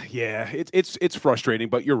 Yeah, it's frustrating,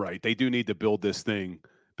 but you're right. They do need to build this thing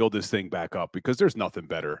back up because there's nothing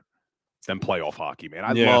better than playoff hockey, man.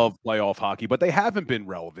 I love playoff hockey, but they haven't been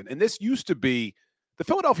relevant. And this used to be, the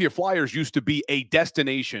Philadelphia Flyers used to be a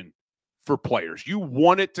destination for players. You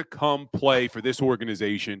wanted to come play for this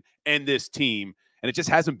organization and this team. And it just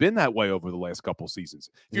hasn't been that way over the last couple of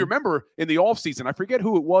seasons. If you remember in the offseason, I forget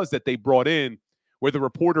who it was that they brought in where the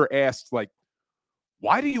reporter asked, like,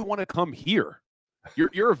 why do you want to come here?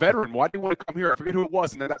 You're a veteran. Why do you want to come here? I forget who it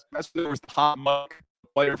was. And then that's there was Tom Muck,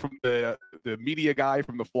 player from the media guy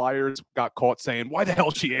from the Flyers, got caught saying, why the hell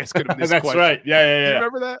is she asking him this That's question? right. Yeah. You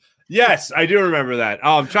remember that? Yes, I do remember that.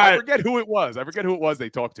 I forget who it was. They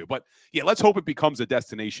talked to. But, yeah, let's hope it becomes a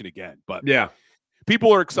destination again. But yeah.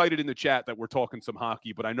 People are excited in the chat that we're talking some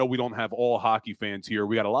hockey, but I know we don't have all hockey fans here.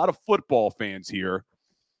 We got a lot of football fans here.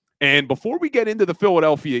 And before we get into the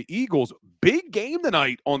Philadelphia Eagles, big game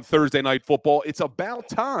tonight on Thursday Night Football. It's about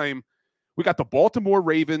time. We got the Baltimore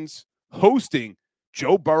Ravens hosting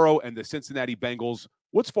Joe Burrow and the Cincinnati Bengals.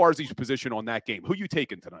 What's Farzi's position on that game? Who you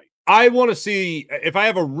taking tonight? I want to see, if I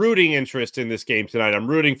have a rooting interest in this game tonight, I'm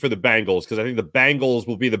rooting for the Bengals because I think the Bengals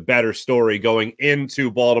will be the better story going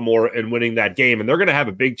into Baltimore and winning that game. And they're going to have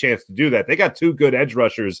a big chance to do that. They got 2 good edge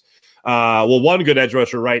rushers. One good edge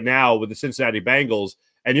rusher right now with the Cincinnati Bengals.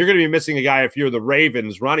 And you're going to be missing a guy if you're the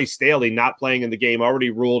Ravens. Ronnie Staley not playing in the game, already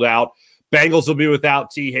ruled out. Bengals will be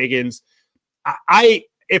without T. Higgins.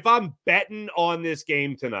 If I'm betting on this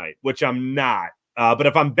game tonight, which I'm not, but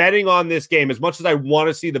if I'm betting on this game, as much as I want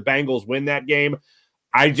to see the Bengals win that game,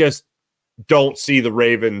 I just don't see the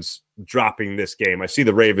Ravens dropping this game. I see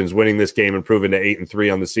the Ravens winning this game, improving to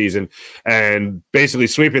 8-3 on the season, and basically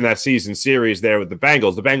sweeping that season series there with the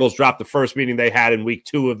Bengals. The Bengals dropped the first meeting they had in week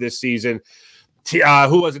 2 of this season.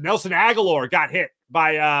 Who was it? Nelson Aguilar got hit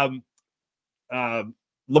by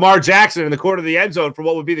Lamar Jackson in the corner of the end zone for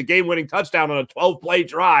what would be the game-winning touchdown on a 12-play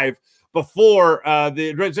drive before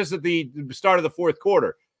just at the start of the fourth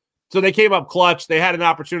quarter. So they came up clutch. They had an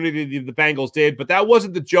opportunity, the Bengals did, but that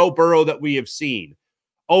wasn't the Joe Burrow that we have seen.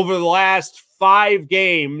 Over the last 5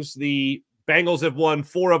 games, the Bengals have won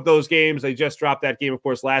 4 of those games. They just dropped that game, of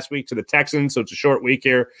course, last week to the Texans, so it's a short week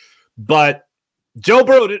here. But Joe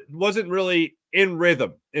Burrow wasn't really in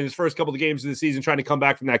rhythm in his first couple of games of the season, trying to come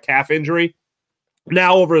back from that calf injury.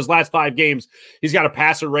 Now, over his last 5 games, he's got a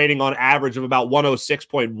passer rating on average of about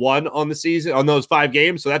 106.1 on the season, on those 5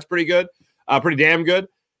 games. So that's pretty good, pretty damn good.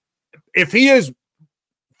 If he has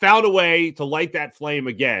found a way to light that flame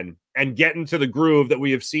again and get into the groove that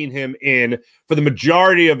we have seen him in for the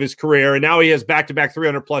majority of his career, and now he has back-to-back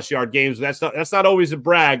 300-plus yard games, that's not always a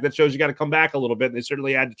brag. That shows you got to come back a little bit, and they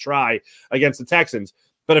certainly had to try against the Texans.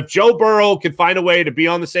 But if Joe Burrow can find a way to be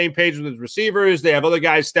on the same page with his receivers, they have other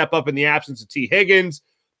guys step up in the absence of T. Higgins,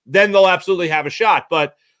 then they'll absolutely have a shot.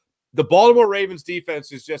 But the Baltimore Ravens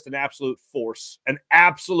defense is just an absolute force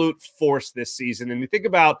this season. And you think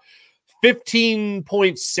about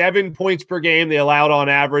 15.7 points per game they allowed on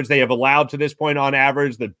average. They have allowed to this point on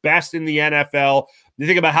average the best in the NFL. You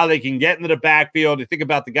think about how they can get into the backfield. You think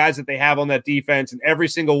about the guys that they have on that defense, and every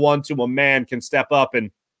single one to a man can step up.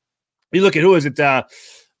 And you look at who is it?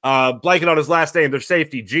 Blanking on his last name, their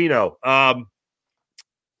safety, Gino. Not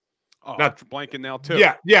blanking now too.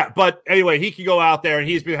 Yeah. But anyway, he can go out there, and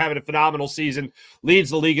he's been having a phenomenal season. Leads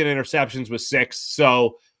the league in interceptions with 6.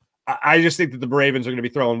 So I just think that the Ravens are going to be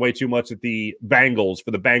throwing way too much at the Bengals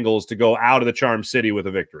for the Bengals to go out of the Charm City with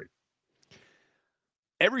a victory.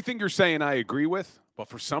 Everything you're saying, I agree with, but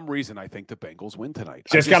for some reason, I think the Bengals win tonight.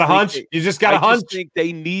 You just got a hunch? I think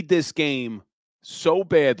they need this game so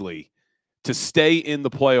badly to stay in the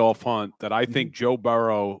playoff hunt that I think Joe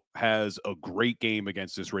Burrow has a great game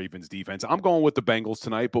against this Ravens defense. I'm going with the Bengals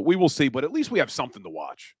tonight, but we will see. But at least we have something to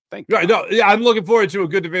watch. Thank you. I'm looking forward to a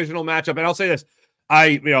good divisional matchup. And I'll say this.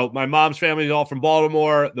 My mom's family is all from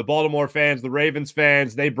Baltimore. The Baltimore fans, the Ravens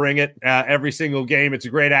fans, they bring it every single game. It's a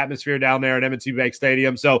great atmosphere down there at M&T Bank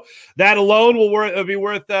Stadium. So that alone will be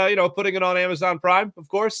worth putting it on Amazon Prime, of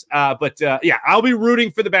course. But I'll be rooting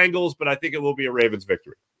for the Bengals, but I think it will be a Ravens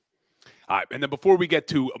victory. All right, and then before we get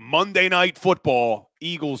to Monday Night Football,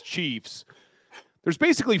 Eagles-Chiefs, there's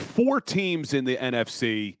basically 4 teams in the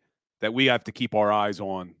NFC that we have to keep our eyes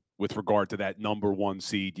on with regard to that number 1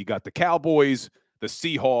 seed. You got the Cowboys, the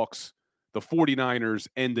Seahawks, the 49ers,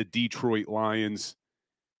 and the Detroit Lions.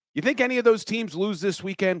 You think any of those teams lose this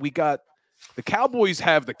weekend? We got the Cowboys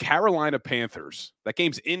have the Carolina Panthers. That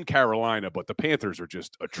game's in Carolina, but the Panthers are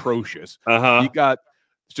just atrocious. You got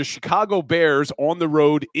the Chicago Bears on the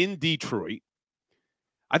road in Detroit.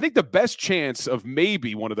 I think the best chance of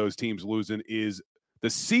maybe one of those teams losing is the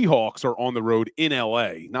Seahawks are on the road in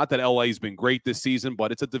L.A. Not that L.A.'s been great this season,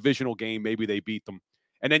 but it's a divisional game. Maybe they beat them.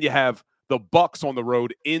 And then you have the Bucs on the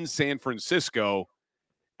road in San Francisco.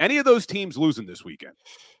 Any of those teams losing this weekend?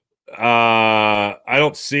 I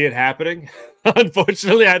don't see it happening.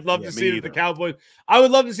 Unfortunately, I'd love to see the Cowboys. I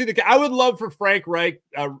would love to see I would love for Frank Reich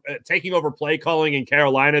taking over play calling in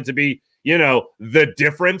Carolina to be, the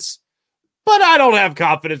difference. But I don't have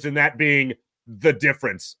confidence in that being the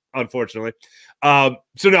difference, unfortunately.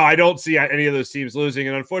 So no, I don't see any of those teams losing.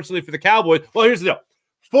 And unfortunately for the Cowboys, well, here's the deal.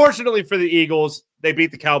 Fortunately for the Eagles, they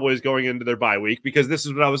beat the Cowboys going into their bye week because this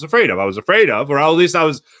is what I was afraid of. Or at least I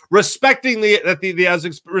was respecting the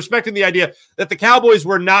idea that the Cowboys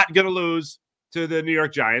were not going to lose to the New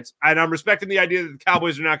York Giants, and I'm respecting the idea that the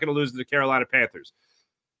Cowboys are not going to lose to the Carolina Panthers.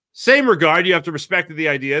 Same regard, you have to respect the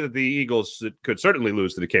idea that the Eagles could certainly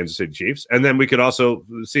lose to the Kansas City Chiefs, and then we could also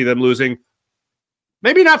see them losing,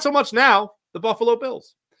 maybe not so much now, the Buffalo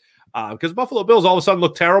Bills. Because Buffalo Bills all of a sudden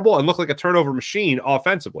look terrible and look like a turnover machine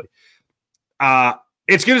offensively.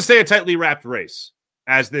 It's going to stay a tightly wrapped race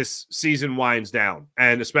as this season winds down,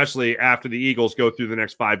 and especially after the Eagles go through the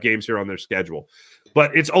next 5 games here on their schedule.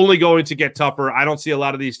 But it's only going to get tougher. I don't see a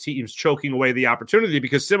lot of these teams choking away the opportunity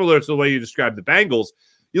because similar to the way you described the Bengals,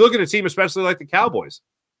 you look at a team especially like the Cowboys.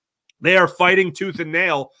 They are fighting tooth and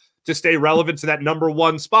nail to stay relevant to that number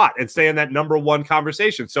 1 spot and stay in that number 1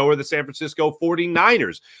 conversation. So are the San Francisco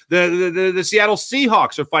 49ers. The Seattle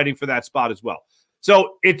Seahawks are fighting for that spot as well.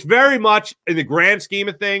 So it's very much, in the grand scheme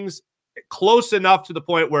of things, close enough to the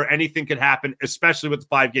point where anything could happen, especially with the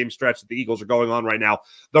 5-game stretch that the Eagles are going on right now.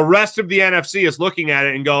 The rest of the NFC is looking at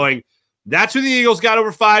it and going, that's who the Eagles got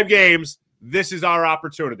over 5 games. This is our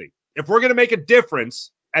opportunity. If we're going to make a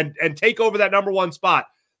difference and take over that number 1 spot,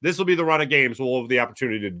 this will be the run of games. We'll have the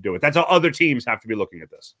opportunity to do it. That's how other teams have to be looking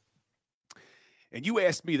at this. And you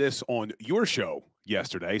asked me this on your show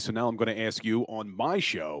yesterday, so now I'm going to ask you on my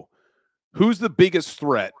show, who's the biggest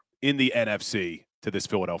threat in the NFC to this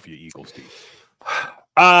Philadelphia Eagles team?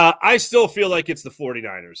 I still feel like it's the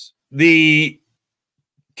 49ers. The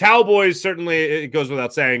Cowboys, certainly, it goes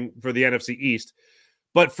without saying, for the NFC East.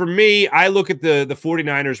 But for me, I look at the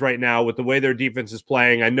 49ers right now with the way their defense is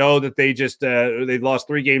playing. I know that they just they lost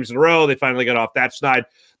 3 games in a row. They finally got off that schneid.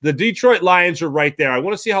 The Detroit Lions are right there. I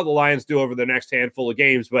want to see how the Lions do over the next handful of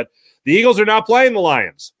games, but the Eagles are not playing the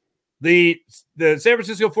Lions. The San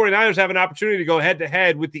Francisco 49ers have an opportunity to go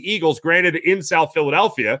head-to-head with the Eagles. Granted, in South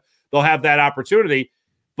Philadelphia, they'll have that opportunity.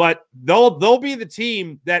 But they'll be the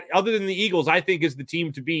team that, other than the Eagles, I think is the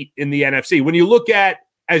team to beat in the NFC. When you look at,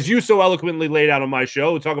 as you so eloquently laid out on my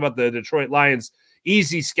show, talk about the Detroit Lions'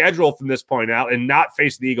 easy schedule from this point out and not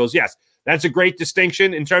face the Eagles. Yes, That's a great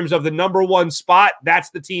distinction in terms of the number one spot.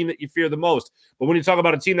 That's the team that you fear the most. But when you talk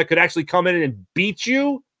about a team that could actually come in and beat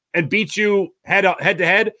you head to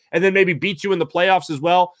head, and then maybe beat you in the playoffs as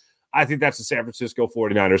well, I think that's the San Francisco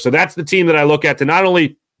 49ers. So that's the team that I look at to not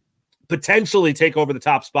only potentially take over the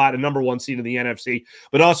top spot and number one seed in the NFC,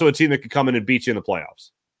 but also a team that could come in and beat you in the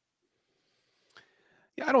playoffs.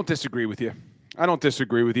 Yeah, I don't disagree with you.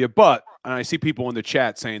 But I see people in the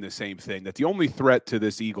chat saying the same thing, that the only threat to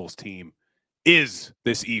this Eagles team is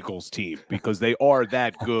this Eagles team because they are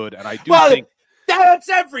that good. And I do think that's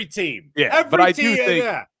every team. Yeah, but I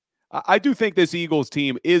do think this Eagles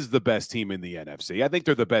team is the best team in the NFC. I think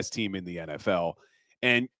they're the best team in the NFL.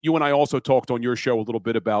 And you and I also talked on your show a little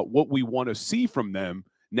bit about what we want to see from them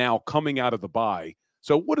now coming out of the bye.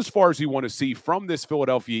 So what, as far as you want to see from this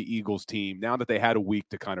Philadelphia Eagles team now that they had a week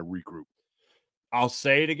to kind of regroup? I'll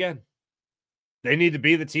say it again. They need to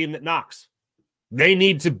be the team that knocks. They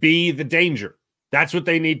need to be the danger. That's what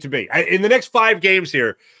they need to be. In the next 5 games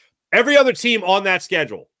here, every other team on that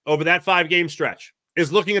schedule over that 5-game stretch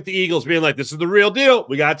is looking at the Eagles being like, this is the real deal.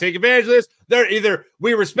 We got to take advantage of this. They're either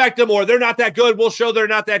we respect them or they're not that good. We'll show they're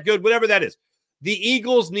not that good, whatever that is. The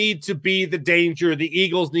Eagles need to be the danger. The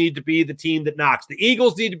Eagles need to be the team that knocks. The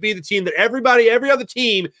Eagles need to be the team that every other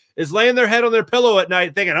team is laying their head on their pillow at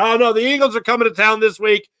night thinking, oh, no, the Eagles are coming to town this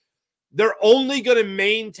week. They're only going to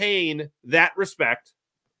maintain that respect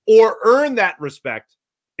or earn that respect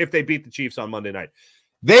if they beat the Chiefs on Monday night.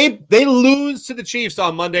 They lose to the Chiefs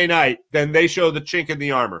on Monday night, then they show the chink in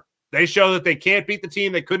the armor. They show that they can't beat the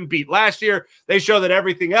team they couldn't beat last year. They show that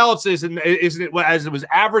everything else isn't as it was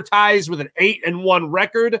advertised with an 8-1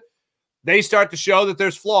 record. They start to show that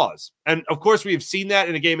there's flaws. And, of course, we have seen that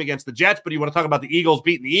in a game against the Jets, but you want to talk about the Eagles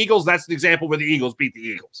beating the Eagles, that's an example where the Eagles beat the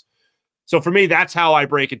Eagles. So, for me, that's how I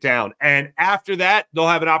break it down. And after that, they'll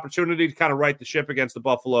have an opportunity to kind of right the ship against the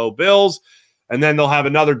Buffalo Bills, and then they'll have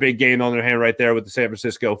another big game on their hand right there with the San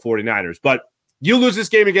Francisco 49ers. But you lose this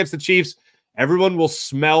game against the Chiefs, everyone will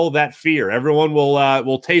smell that fear. Everyone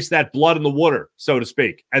will taste that blood in the water, so to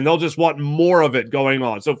speak, and they'll just want more of it going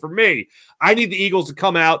on. So for me, I need the Eagles to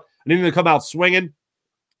come out. I need them to come out swinging.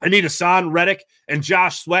 I need Hassan Reddick and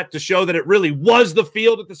Josh Sweat to show that it really was the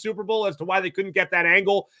field at the Super Bowl as to why they couldn't get that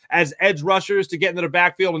angle as edge rushers to get into the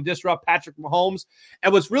backfield and disrupt Patrick Mahomes.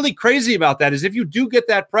 And what's really crazy about that is if you do get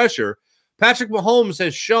that pressure, Patrick Mahomes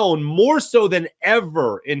has shown more so than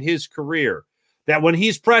ever in his career that when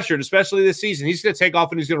he's pressured, especially this season, he's going to take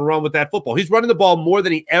off and he's going to run with that football. He's running the ball more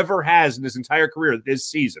than he ever has in his entire career this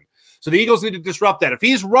season. So the Eagles need to disrupt that. If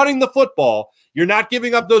he's running the football, you're not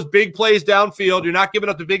giving up those big plays downfield. You're not giving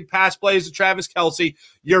up the big pass plays to Travis Kelce.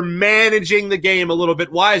 You're managing the game a little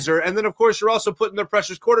bit wiser. And then, of course, you're also putting their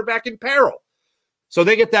precious quarterback in peril. So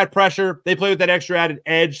they get that pressure. They play with that extra added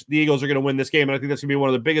edge. The Eagles are going to win this game, and I think that's going to be one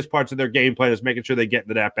of the biggest parts of their game plan is making sure they get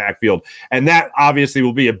into that backfield. And that obviously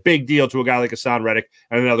will be a big deal to a guy like Hassan Reddick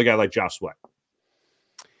and another guy like Josh Sweat.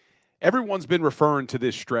 Everyone's been referring to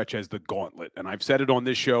this stretch as the gauntlet, and I've said it on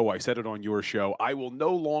this show. I said it on your show. I will no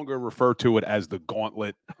longer refer to it as the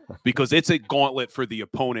gauntlet because it's a gauntlet for the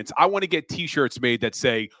opponents. I want to get T-shirts made that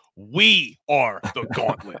say, "We are the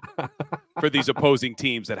gauntlet" for these opposing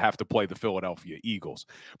teams that have to play the Philadelphia Eagles.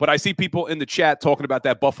 But I see people in the chat talking about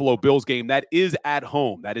that Buffalo Bills game. That is at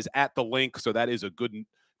home. That is at the Link, so that is a good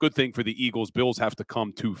thing for the Eagles. Bills have to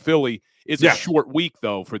come to Philly. It's a short week,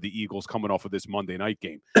 though, for the Eagles coming off of this Monday night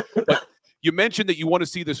game. But you mentioned that you want to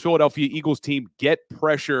see this Philadelphia Eagles team get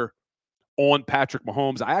pressure on Patrick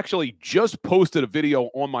Mahomes. I actually just posted a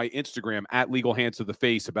video on my Instagram at Legal Hands to the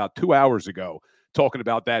Face about 2 hours ago talking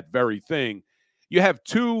about that very thing. You have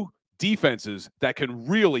two defenses that can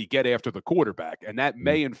really get after the quarterback, and that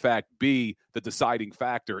may, in fact, be the deciding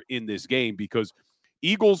factor in this game because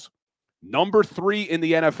Eagles – number 5 in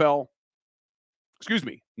the NFL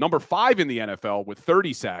with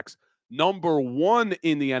 30 sacks, number 1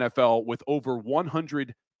 in the NFL with over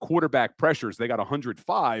 100 quarterback pressures. They got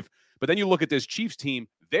 105. But then you look at this Chiefs team,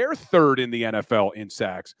 they're 3rd in the NFL in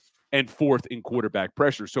sacks and 4th in quarterback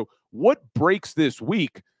pressure. So what breaks this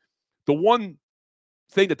week? The one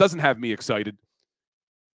thing that doesn't have me excited,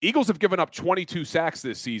 Eagles have given up 22 sacks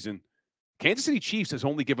this season. Kansas City Chiefs has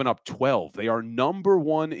only given up 12. They are number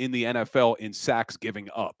 1 in the NFL in sacks giving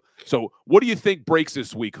up. So what do you think breaks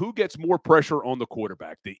this week? Who gets more pressure on the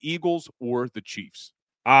quarterback, the Eagles or the Chiefs?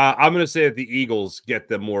 I'm going to say that the Eagles get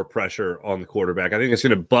the more pressure on the quarterback. I think it's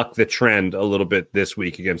going to buck the trend a little bit this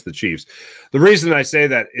week against the Chiefs. The reason I say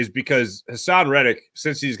that is because Hassan Reddick,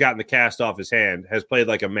 since he's gotten the cast off his hand, has played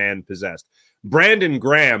like a man possessed. Brandon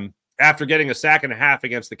Graham, after getting a sack and a half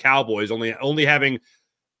against the Cowboys, only having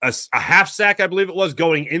a half sack, I believe it was,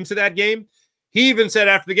 going into that game, He even said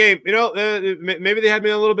after the game, maybe they had me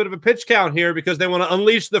a little bit of a pitch count here because they want to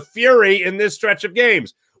unleash the fury in this stretch of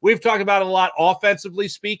games. We've talked about it a lot offensively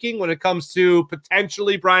speaking when it comes to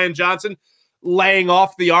potentially Brian Johnson laying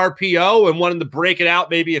off the RPO and wanting to break it out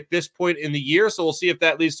maybe at this point in the year. So we'll see if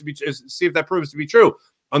that proves to be true.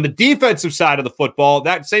 On the defensive side of the football,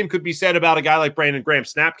 that same could be said about a guy like Brandon Graham.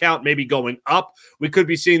 Snap count maybe going up. We could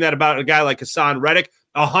be seeing that about a guy like Hassan Reddick,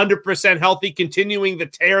 100% healthy, continuing the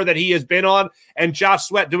tear that he has been on, and Josh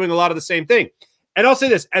Sweat doing a lot of the same thing. And I'll say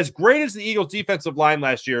this, as great as the Eagles' defensive line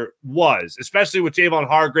last year was, especially with Javon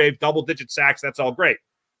Hargrave, double-digit sacks, that's all great.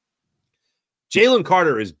 Jalen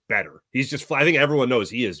Carter is better. He's just, I think everyone knows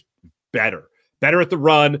he is better. Better at the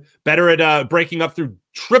run, better at breaking up through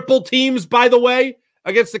triple teams, by the way,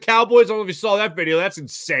 against the Cowboys. I don't know if you saw that video. That's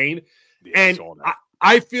insane. Yeah, and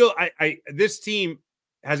I feel this team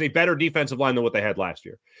has a better defensive line than what they had last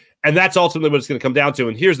year. And that's ultimately what it's going to come down to.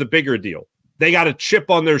 And here's the bigger deal. They got a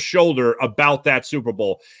chip on their shoulder about that Super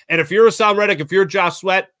Bowl. And if you're Hassan Reddick, if you're Josh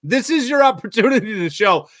Sweat, this is your opportunity to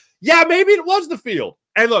show, yeah, maybe it was the field.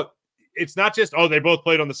 And look, it's not just, they both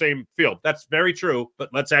played on the same field. That's very true, but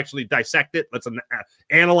let's actually dissect it. Let's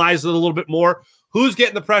analyze it a little bit more. Who's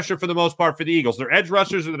getting the pressure for the most part for the Eagles? They're edge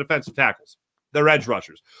rushers or the defensive tackles? They're edge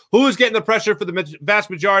rushers. Who's getting the pressure for the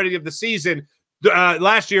vast majority of the season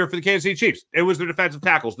last year for the Kansas City Chiefs? It was the defensive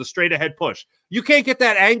tackles, the straight-ahead push. You can't get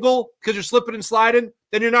that angle because you're slipping and sliding,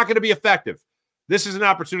 then you're not going to be effective. This is an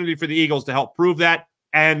opportunity for the Eagles to help prove that.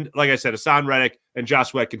 And like I said, Hassan Reddick and Josh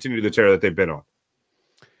Sweat continue the tear that they've been on.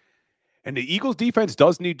 And the Eagles defense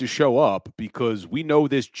does need to show up because we know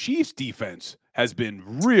this Chiefs defense has been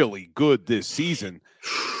really good this season.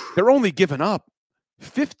 They're only giving up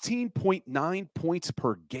 15.9 points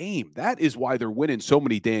per game. That is why they're winning so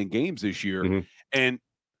many damn games this year. Mm-hmm. And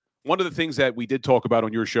one of the things that we did talk about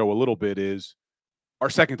on your show a little bit is our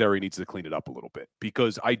secondary needs to clean it up a little bit,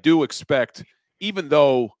 because I do expect, even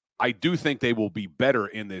though I do think they will be better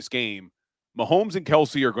in this game, Mahomes and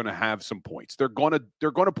Kelsey are going to have some points. They're going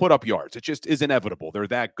to put up yards. It just is inevitable. They're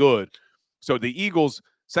that good. So the Eagles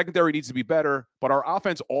secondary needs to be better, but our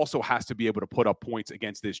offense also has to be able to put up points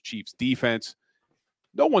against this Chiefs defense.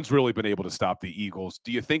 No one's really been able to stop the Eagles.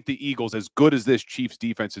 Do you think the Eagles, as good as this Chiefs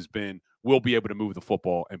defense has been, will be able to move the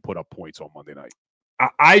football and put up points on Monday night?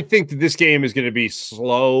 I think that this game is going to be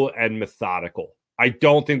slow and methodical. I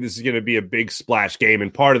don't think this is going to be a big splash game.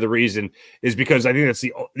 And part of the reason is because I think that's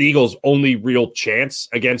the Eagles' only real chance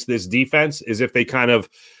against this defense is if they kind of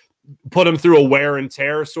put them through a wear and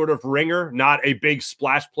tear sort of ringer, not a big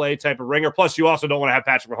splash play type of ringer. Plus, you also don't want to have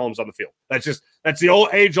Patrick Mahomes on the field. That's the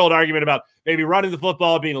age-old argument about maybe running the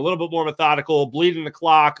football, being a little bit more methodical, bleeding the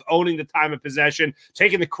clock, owning the time of possession,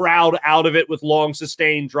 taking the crowd out of it with long,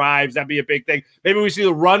 sustained drives. That'd be a big thing. Maybe we see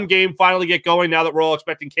the run game finally get going now that we're all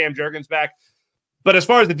expecting Cam Jurgens back. But as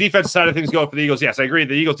far as the defensive side of things go for the Eagles, yes, I agree.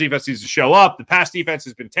 The Eagles defense needs to show up. The pass defense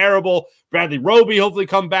has been terrible. Bradley Roby hopefully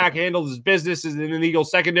come back, handles his business in the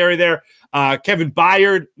Eagles secondary there. Kevin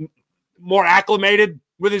Byard, more acclimated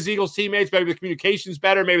with his Eagles teammates. Maybe the communication's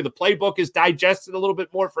better. Maybe the playbook is digested a little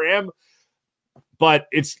bit more for him. But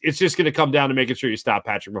it's just going to come down to making sure you stop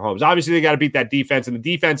Patrick Mahomes. Obviously, they got to beat that defense, and the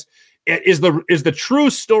defense is the true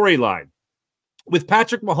storyline. With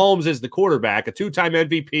Patrick Mahomes as the quarterback, a two-time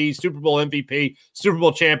MVP, Super Bowl MVP, Super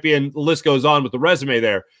Bowl champion, the list goes on with the resume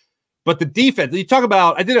there. But the defense, you talk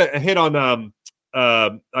about, I did a hit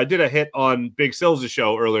on Big Sills'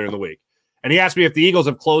 show earlier in the week, and he asked me if the Eagles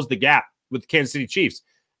have closed the gap with the Kansas City Chiefs.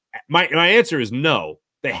 My answer is no,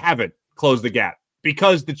 they haven't closed the gap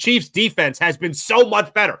because the Chiefs' defense has been so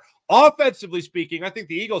much better. Offensively speaking, I think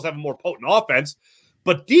the Eagles have a more potent offense,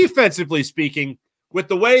 but defensively speaking, with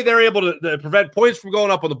the way they're able to prevent points from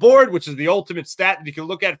going up on the board, which is the ultimate stat that you can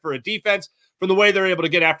look at for a defense, from the way they're able to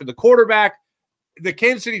get after the quarterback, the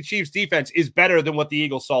Kansas City Chiefs defense is better than what the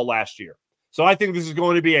Eagles saw last year. So I think this is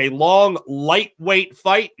going to be a long, lightweight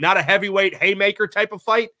fight, not a heavyweight haymaker type of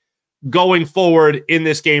fight, going forward in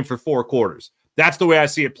this game for 4 quarters. That's the way I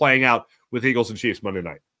see it playing out with Eagles and Chiefs Monday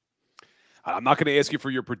night. I'm not going to ask you for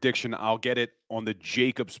your prediction. I'll get it on the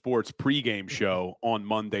JAKIB Sports pregame show on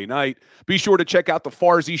Monday night. Be sure to check out the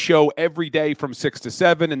Farzy show every day from 6 to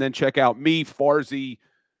 7, and then check out me, Farzy,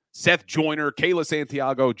 Seth Joyner, Kayla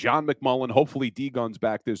Santiago, John McMullen. Hopefully D-Gun's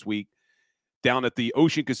back this week down at the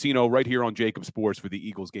Ocean Casino right here on JAKIB Sports for the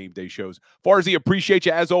Eagles game day shows. Farzy, appreciate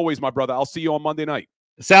you as always, my brother. I'll see you on Monday night.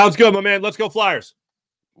 Sounds good, my man. Let's go Flyers.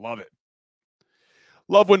 Love it.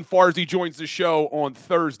 Love when Farzy joins the show on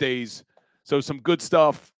Thursdays. So some good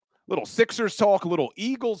stuff, little Sixers talk, a little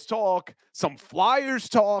Eagles talk, some Flyers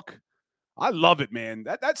talk. I love it, man.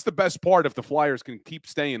 That's the best part if the Flyers can keep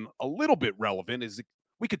staying a little bit relevant is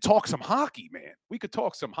we could talk some hockey, man. We could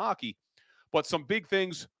talk some hockey. But some big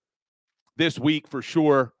things this week for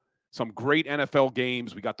sure. Some great NFL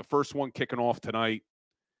games. We got the first one kicking off tonight.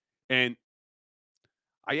 And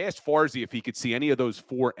I asked Farzy if he could see any of those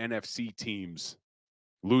 4 NFC teams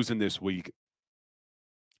losing this week.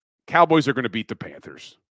 Cowboys are going to beat the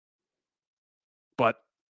Panthers.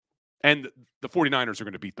 And the 49ers are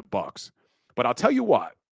going to beat the Bucs. But I'll tell you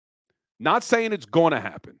what, not saying it's going to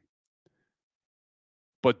happen,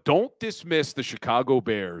 but don't dismiss the Chicago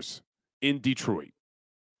Bears in Detroit.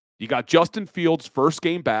 You got Justin Fields' first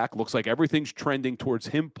game back. Looks like everything's trending towards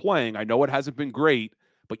him playing. I know it hasn't been great,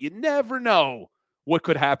 but you never know what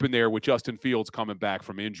could happen there with Justin Fields coming back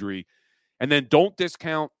from injury. And then don't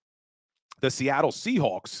discount the Seattle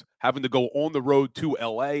Seahawks having to go on the road to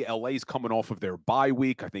L.A. L.A.'s coming off of their bye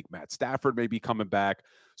week. I think Matt Stafford may be coming back.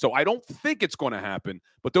 So I don't think it's going to happen,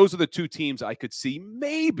 but those are the 2 teams I could see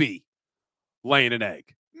maybe laying an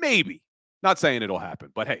egg. Maybe. Not saying it'll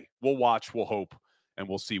happen, but hey, we'll watch, we'll hope, and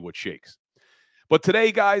we'll see what shakes. But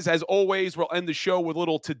today, guys, as always, we'll end the show with a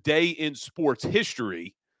little Today in Sports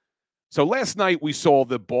History. So last night we saw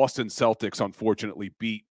the Boston Celtics unfortunately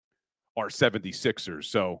beat our 76ers.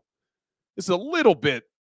 So this is a little bit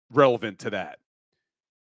relevant to that.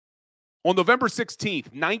 On November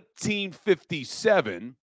 16th,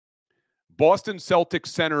 1957, Boston Celtics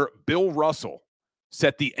center Bill Russell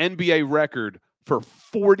set the NBA record for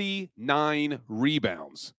 49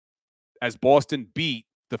 rebounds as Boston beat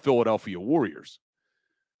the Philadelphia Warriors.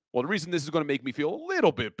 Well, the reason this is going to make me feel a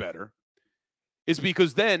little bit better is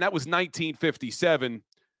because then, that was 1957.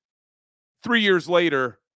 3 years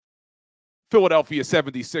later, Philadelphia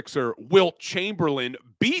 76er Wilt Chamberlain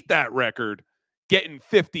beat that record, getting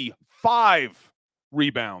 55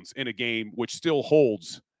 rebounds in a game, which still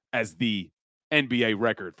holds as the NBA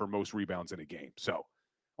record for most rebounds in a game. So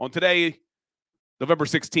on today, November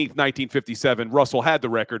 16th, 1957, Russell had the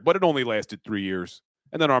record, but it only lasted 3 years.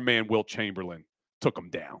 And then our man Wilt Chamberlain took him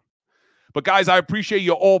down. But guys, I appreciate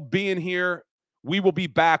you all being here. We will be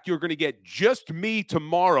back. You're going to get just me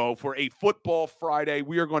tomorrow for a Football Friday.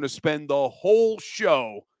 We are going to spend the whole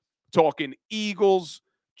show talking Eagles,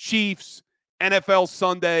 Chiefs, NFL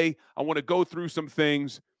Sunday. I want to go through some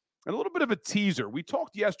things. And a little bit of a teaser. We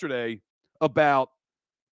talked yesterday about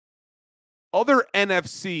other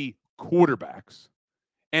NFC quarterbacks.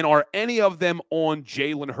 And are any of them on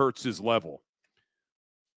Jalen Hurts' level?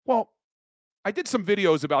 Well, I did some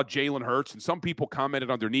videos about Jalen Hurts, and some people commented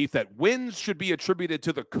underneath that wins should be attributed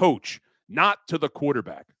to the coach, not to the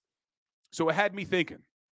quarterback. So it had me thinking.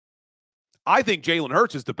 I think Jalen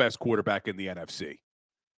Hurts is the best quarterback in the NFC.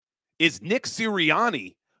 Is Nick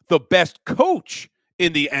Sirianni the best coach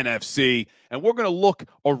in the NFC? And we're going to look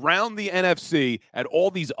around the NFC at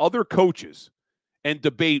all these other coaches and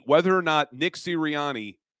debate whether or not Nick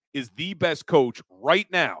Sirianni is the best coach right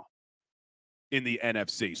now in the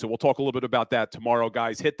NFC. So we'll talk a little bit about that tomorrow,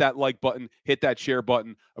 guys. Hit that like button, hit that share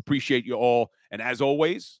button. Appreciate you all. And as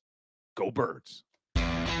always, go Birds.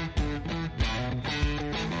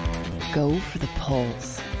 Go for the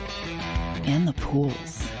pulls and the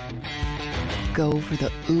pools. Go for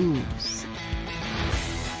the oohs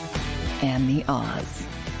and the ahs.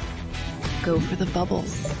 Go for the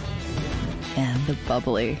bubbles and the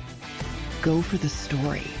bubbly. Go for the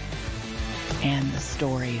story and the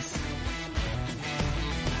stories.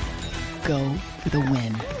 Go for the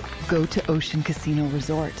win. Go to Ocean Casino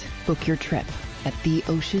Resort. Book your trip at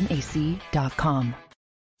theoceanac.com.